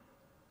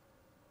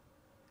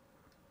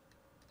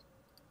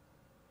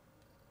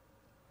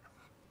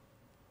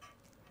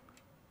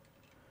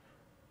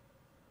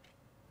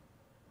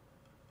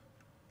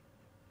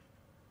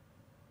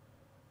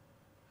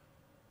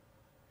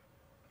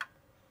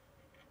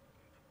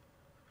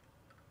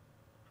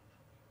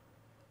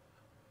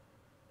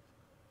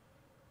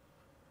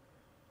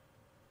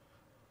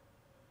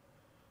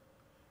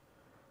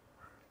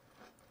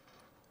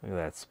 Look at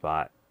that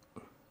spot.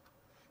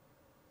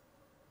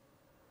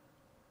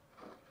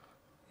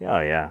 Oh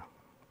yeah,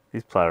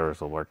 these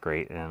platters will work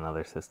great in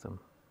another system.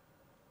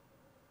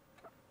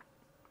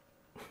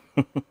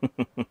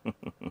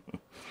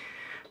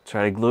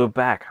 Try to glue it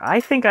back.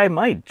 I think I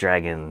might,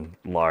 Dragon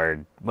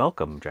Lard.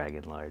 Welcome,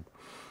 Dragon Lard.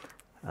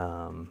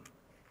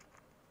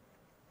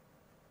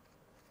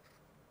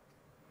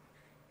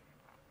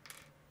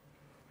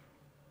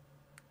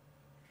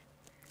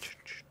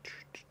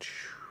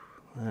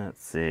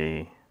 Let's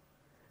see.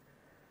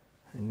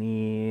 I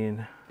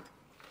need...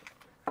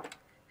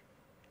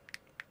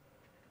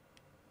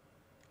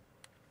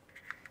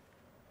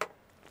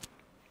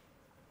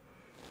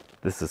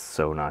 This is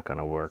so not going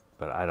to work,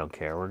 but I don't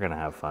care. We're going to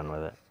have fun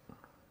with it.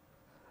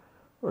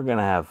 We're going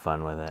to have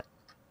fun with it.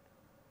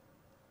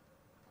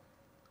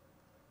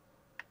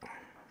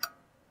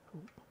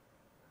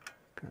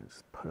 Gonna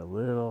just put a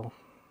little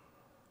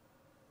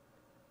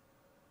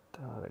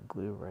dot of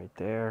glue right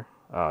there.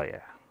 Oh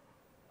yeah,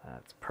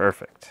 that's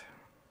perfect.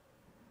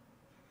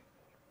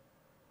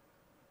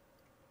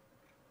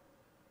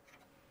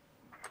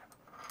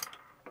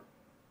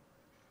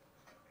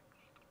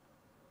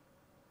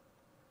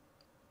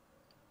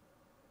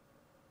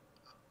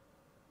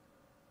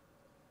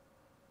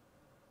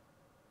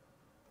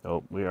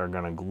 Oh, we are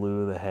going to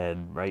glue the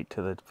head right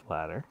to the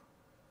platter.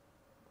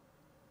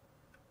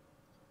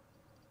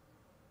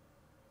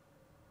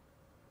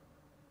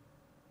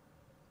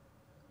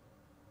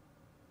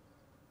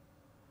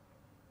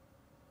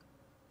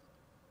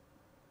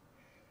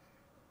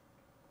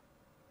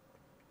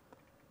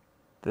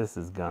 This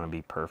is going to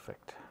be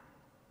perfect.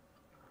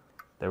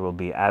 There will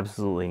be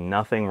absolutely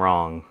nothing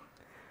wrong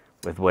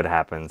with what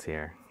happens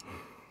here.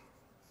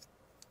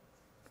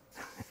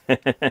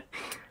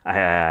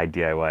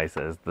 DIY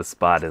says the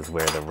spot is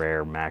where the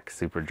rare Mac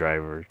super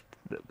driver,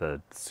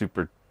 the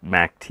super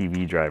Mac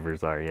TV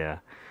drivers are. Yeah,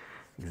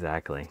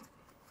 exactly.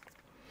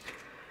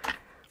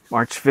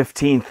 March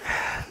 15th,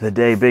 the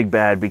day Big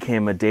Bad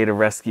became a data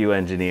rescue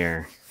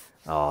engineer.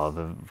 Oh,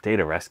 the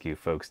data rescue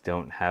folks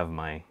don't have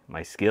my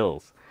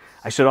skills.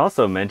 I should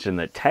also mention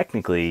that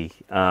technically,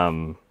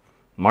 March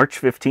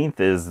 15th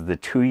is the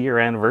 2-year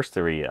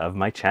anniversary of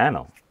my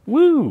channel.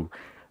 Woo!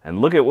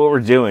 And look at what we're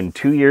doing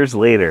 2 years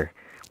later.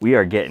 We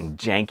are getting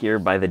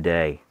jankier by the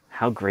day.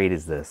 How great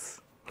is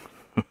this?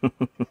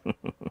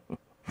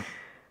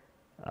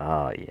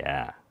 Oh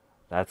yeah,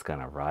 that's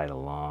gonna ride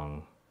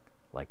along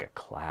like a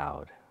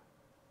cloud.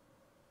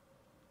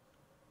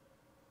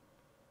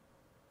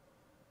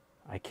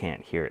 I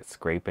can't hear it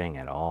scraping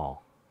at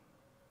all.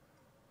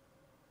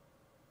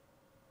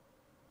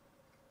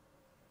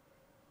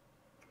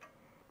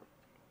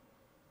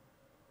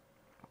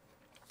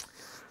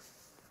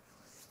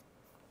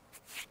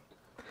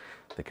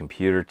 The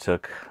computer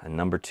took a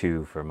number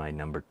 2 for my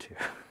number 2.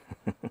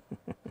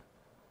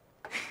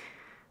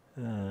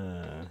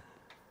 All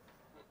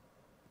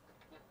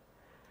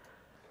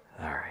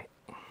right.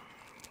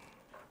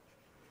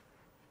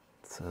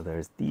 So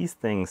there's these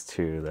things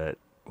too that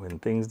when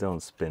things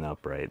don't spin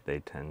up right, they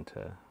tend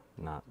to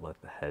not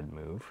let the head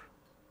move.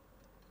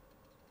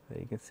 So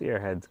you can see our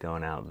head's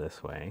going out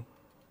this way.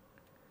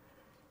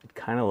 I'd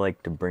kind of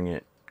like to bring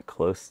it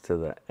close to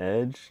the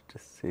edge to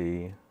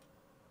see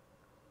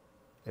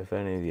if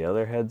any of the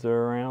other heads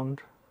are around.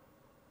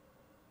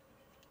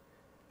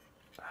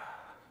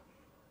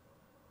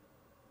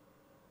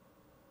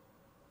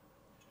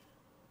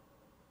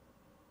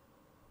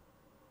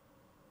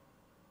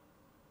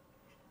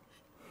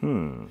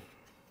 Oh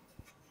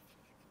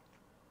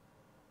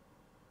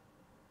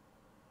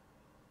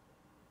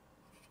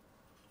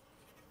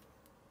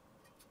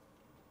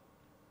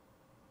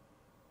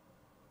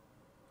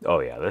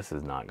yeah, this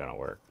is not gonna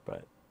work,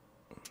 but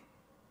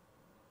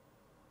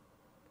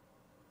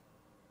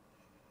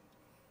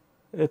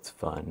it's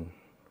fun.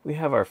 We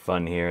have our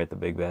fun here at the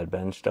Big Bad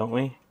Bench, don't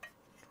we?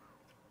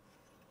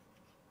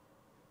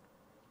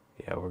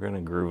 Yeah, we're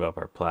gonna groove up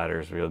our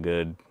platters real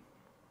good.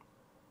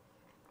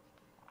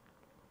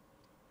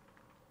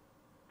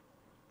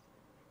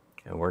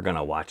 And we're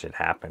gonna watch it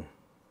happen.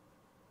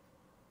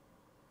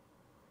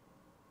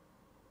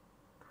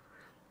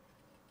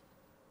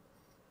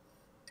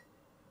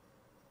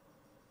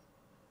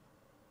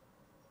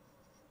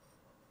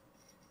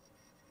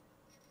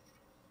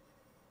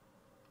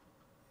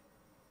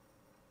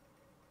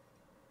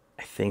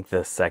 I think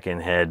the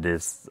second head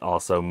is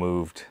also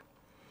moved.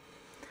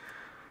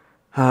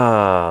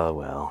 Ah,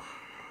 well.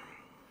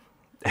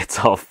 It's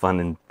all fun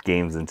and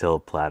games until a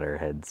platter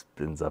head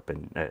spins up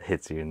and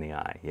hits you in the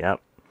eye.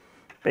 Yep.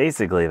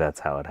 Basically, that's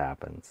how it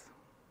happens.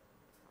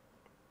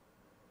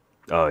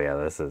 Oh yeah,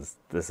 this is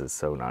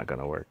so not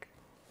gonna work.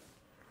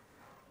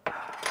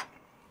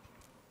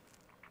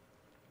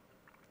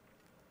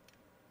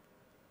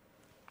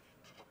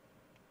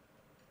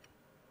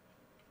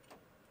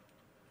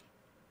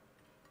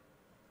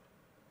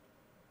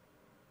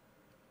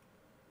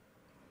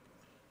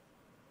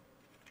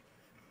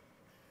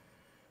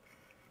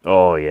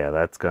 Oh yeah,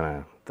 that's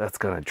gonna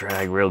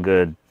drag real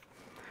good.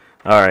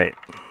 All right,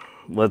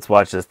 let's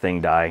watch this thing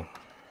die.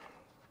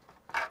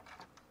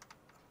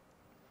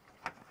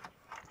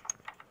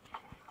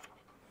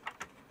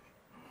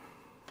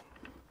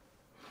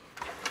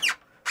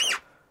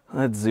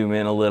 Let's zoom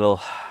in a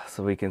little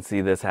so we can see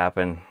this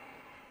happen.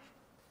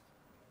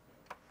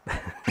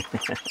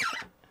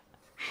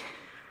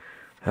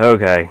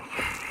 Okay.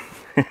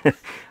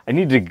 I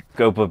need to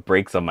go put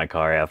brakes on my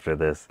car after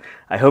this.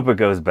 I hope it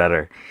goes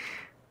better.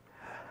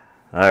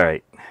 All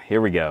right, here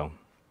we go.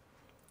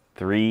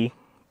 3,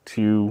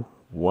 2,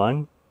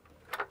 1.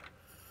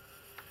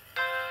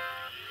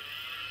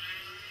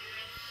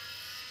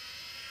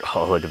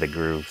 Oh, look at the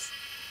grooves.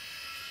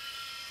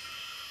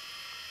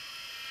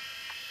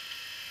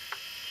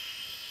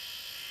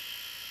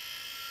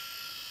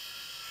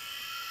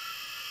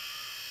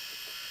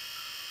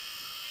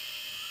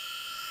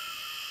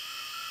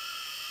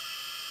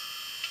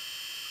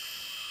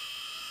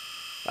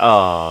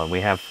 Oh,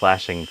 we have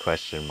flashing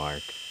question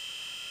mark.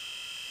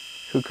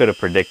 Who could have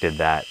predicted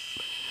that?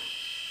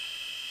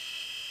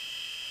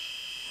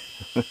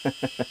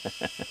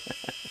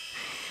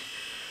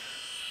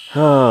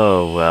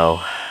 Oh,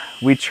 well,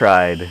 we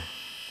tried.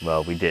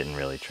 Well, we didn't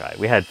really try.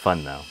 We had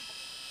fun, though.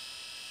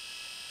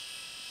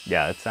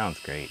 Yeah, it sounds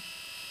great.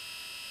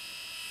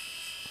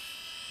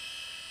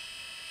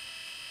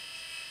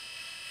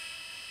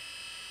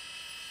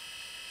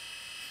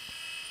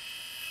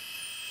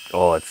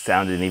 Oh, it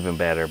sounded even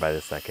better by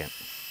the second.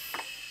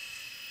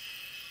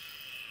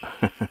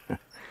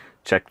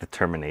 Check the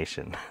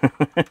termination.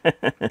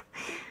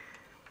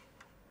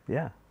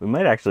 Yeah, we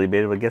might actually be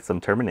able to get some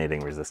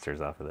terminating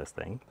resistors off of this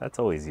thing. That's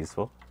always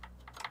useful.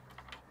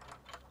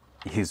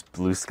 Use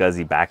blue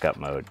SCSI backup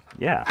mode.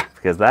 Yeah,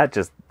 because that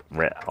just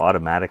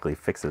automatically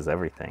fixes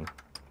everything.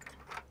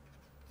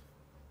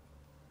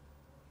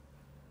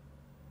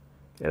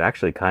 It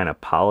actually kind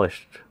of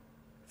polished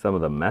some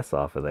of the mess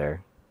off of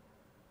there.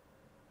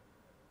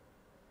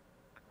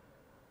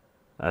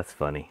 That's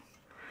funny.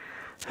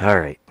 All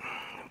right.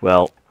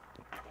 Well,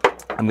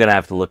 I'm going to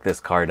have to look this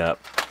card up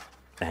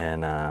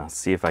and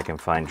see if I can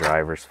find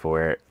drivers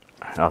for it.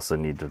 I also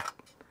need to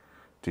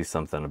do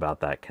something about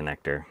that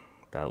connector.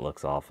 That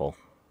looks awful.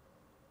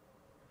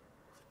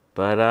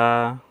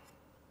 But,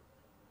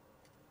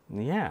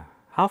 yeah.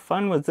 How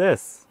fun was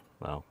this?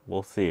 Well,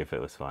 we'll see if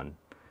it was fun.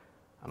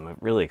 I'm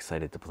really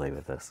excited to play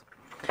with this.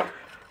 All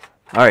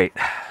right.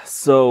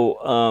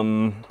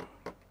 So,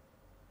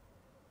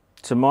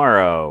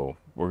 tomorrow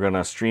we're going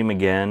to stream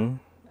again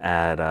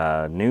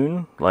at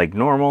noon, like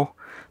normal.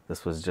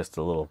 This was just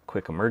a little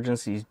quick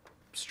emergency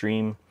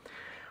stream.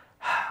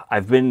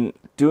 I've been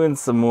doing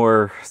some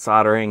more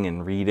soldering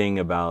and reading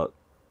about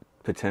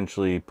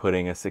potentially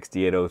putting a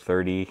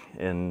 68030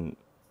 in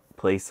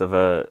place of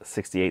a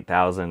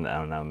 68000,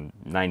 and I'm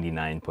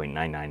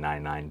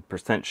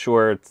 99.9999%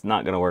 sure it's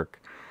not going to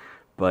work.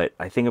 But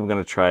I think I'm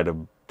going to try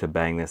to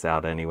bang this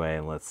out anyway,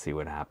 and let's see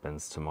what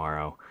happens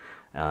tomorrow.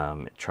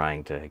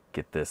 Trying to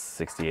get this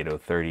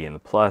 68030 in the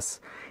plus.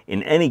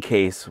 In any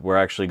case, we're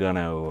actually going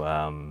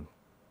to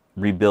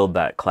rebuild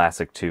that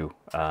Classic 2.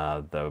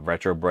 The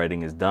retro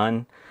brighting is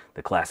done.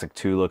 The Classic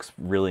 2 looks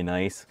really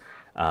nice.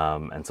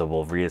 And so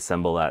we'll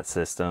reassemble that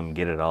system,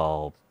 get it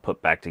all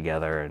put back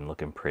together and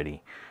looking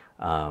pretty.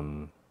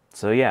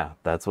 So yeah,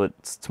 that's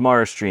what's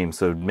tomorrow's stream.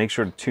 So make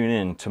sure to tune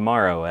in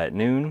tomorrow at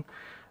noon.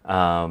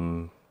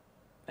 And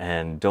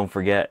don't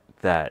forget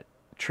that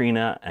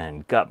Trina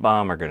and Gut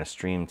Bomb are going to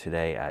stream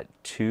today at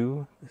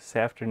 2 this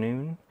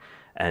afternoon.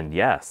 And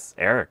yes,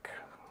 Eric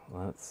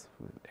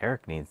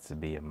needs to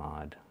be a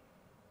mod.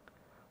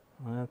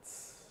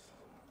 let's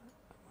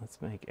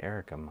make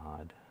Eric a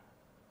mod.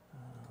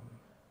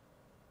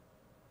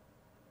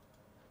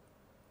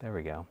 There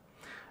we go.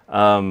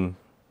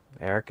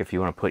 Eric, if you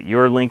want to put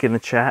your link in the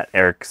chat,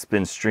 Eric's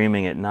been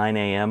streaming at 9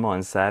 a.m.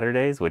 on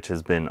Saturdays, which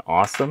has been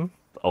awesome.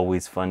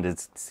 Always fun to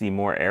see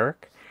more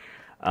Eric.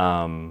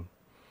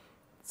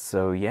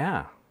 So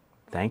yeah,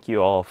 thank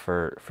you all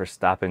for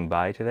stopping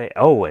by today.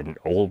 Oh, and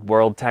Old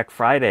World Tech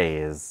Friday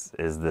is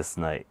this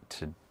night.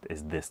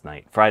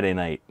 Friday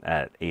night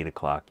at 8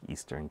 o'clock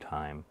Eastern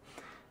Time.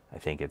 I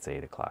think it's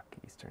 8 o'clock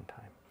Eastern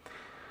Time.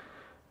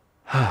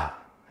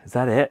 Is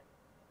that it?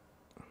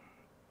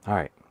 All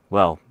right.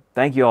 Well,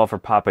 thank you all for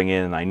popping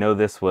in. I know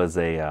this was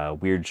a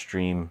weird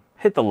stream.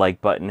 Hit the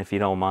like button if you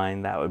don't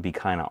mind. That would be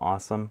kind of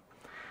awesome.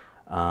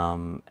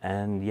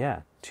 And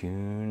yeah,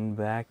 tune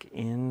back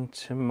in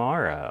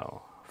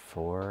tomorrow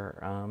for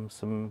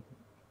some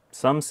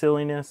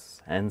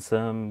silliness and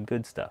some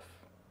good stuff.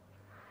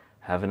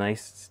 Have a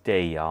nice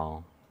day,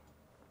 y'all.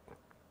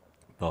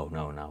 Oh,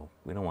 no,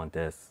 we don't want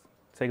this.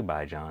 Say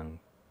goodbye, John.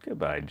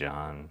 Goodbye,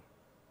 John.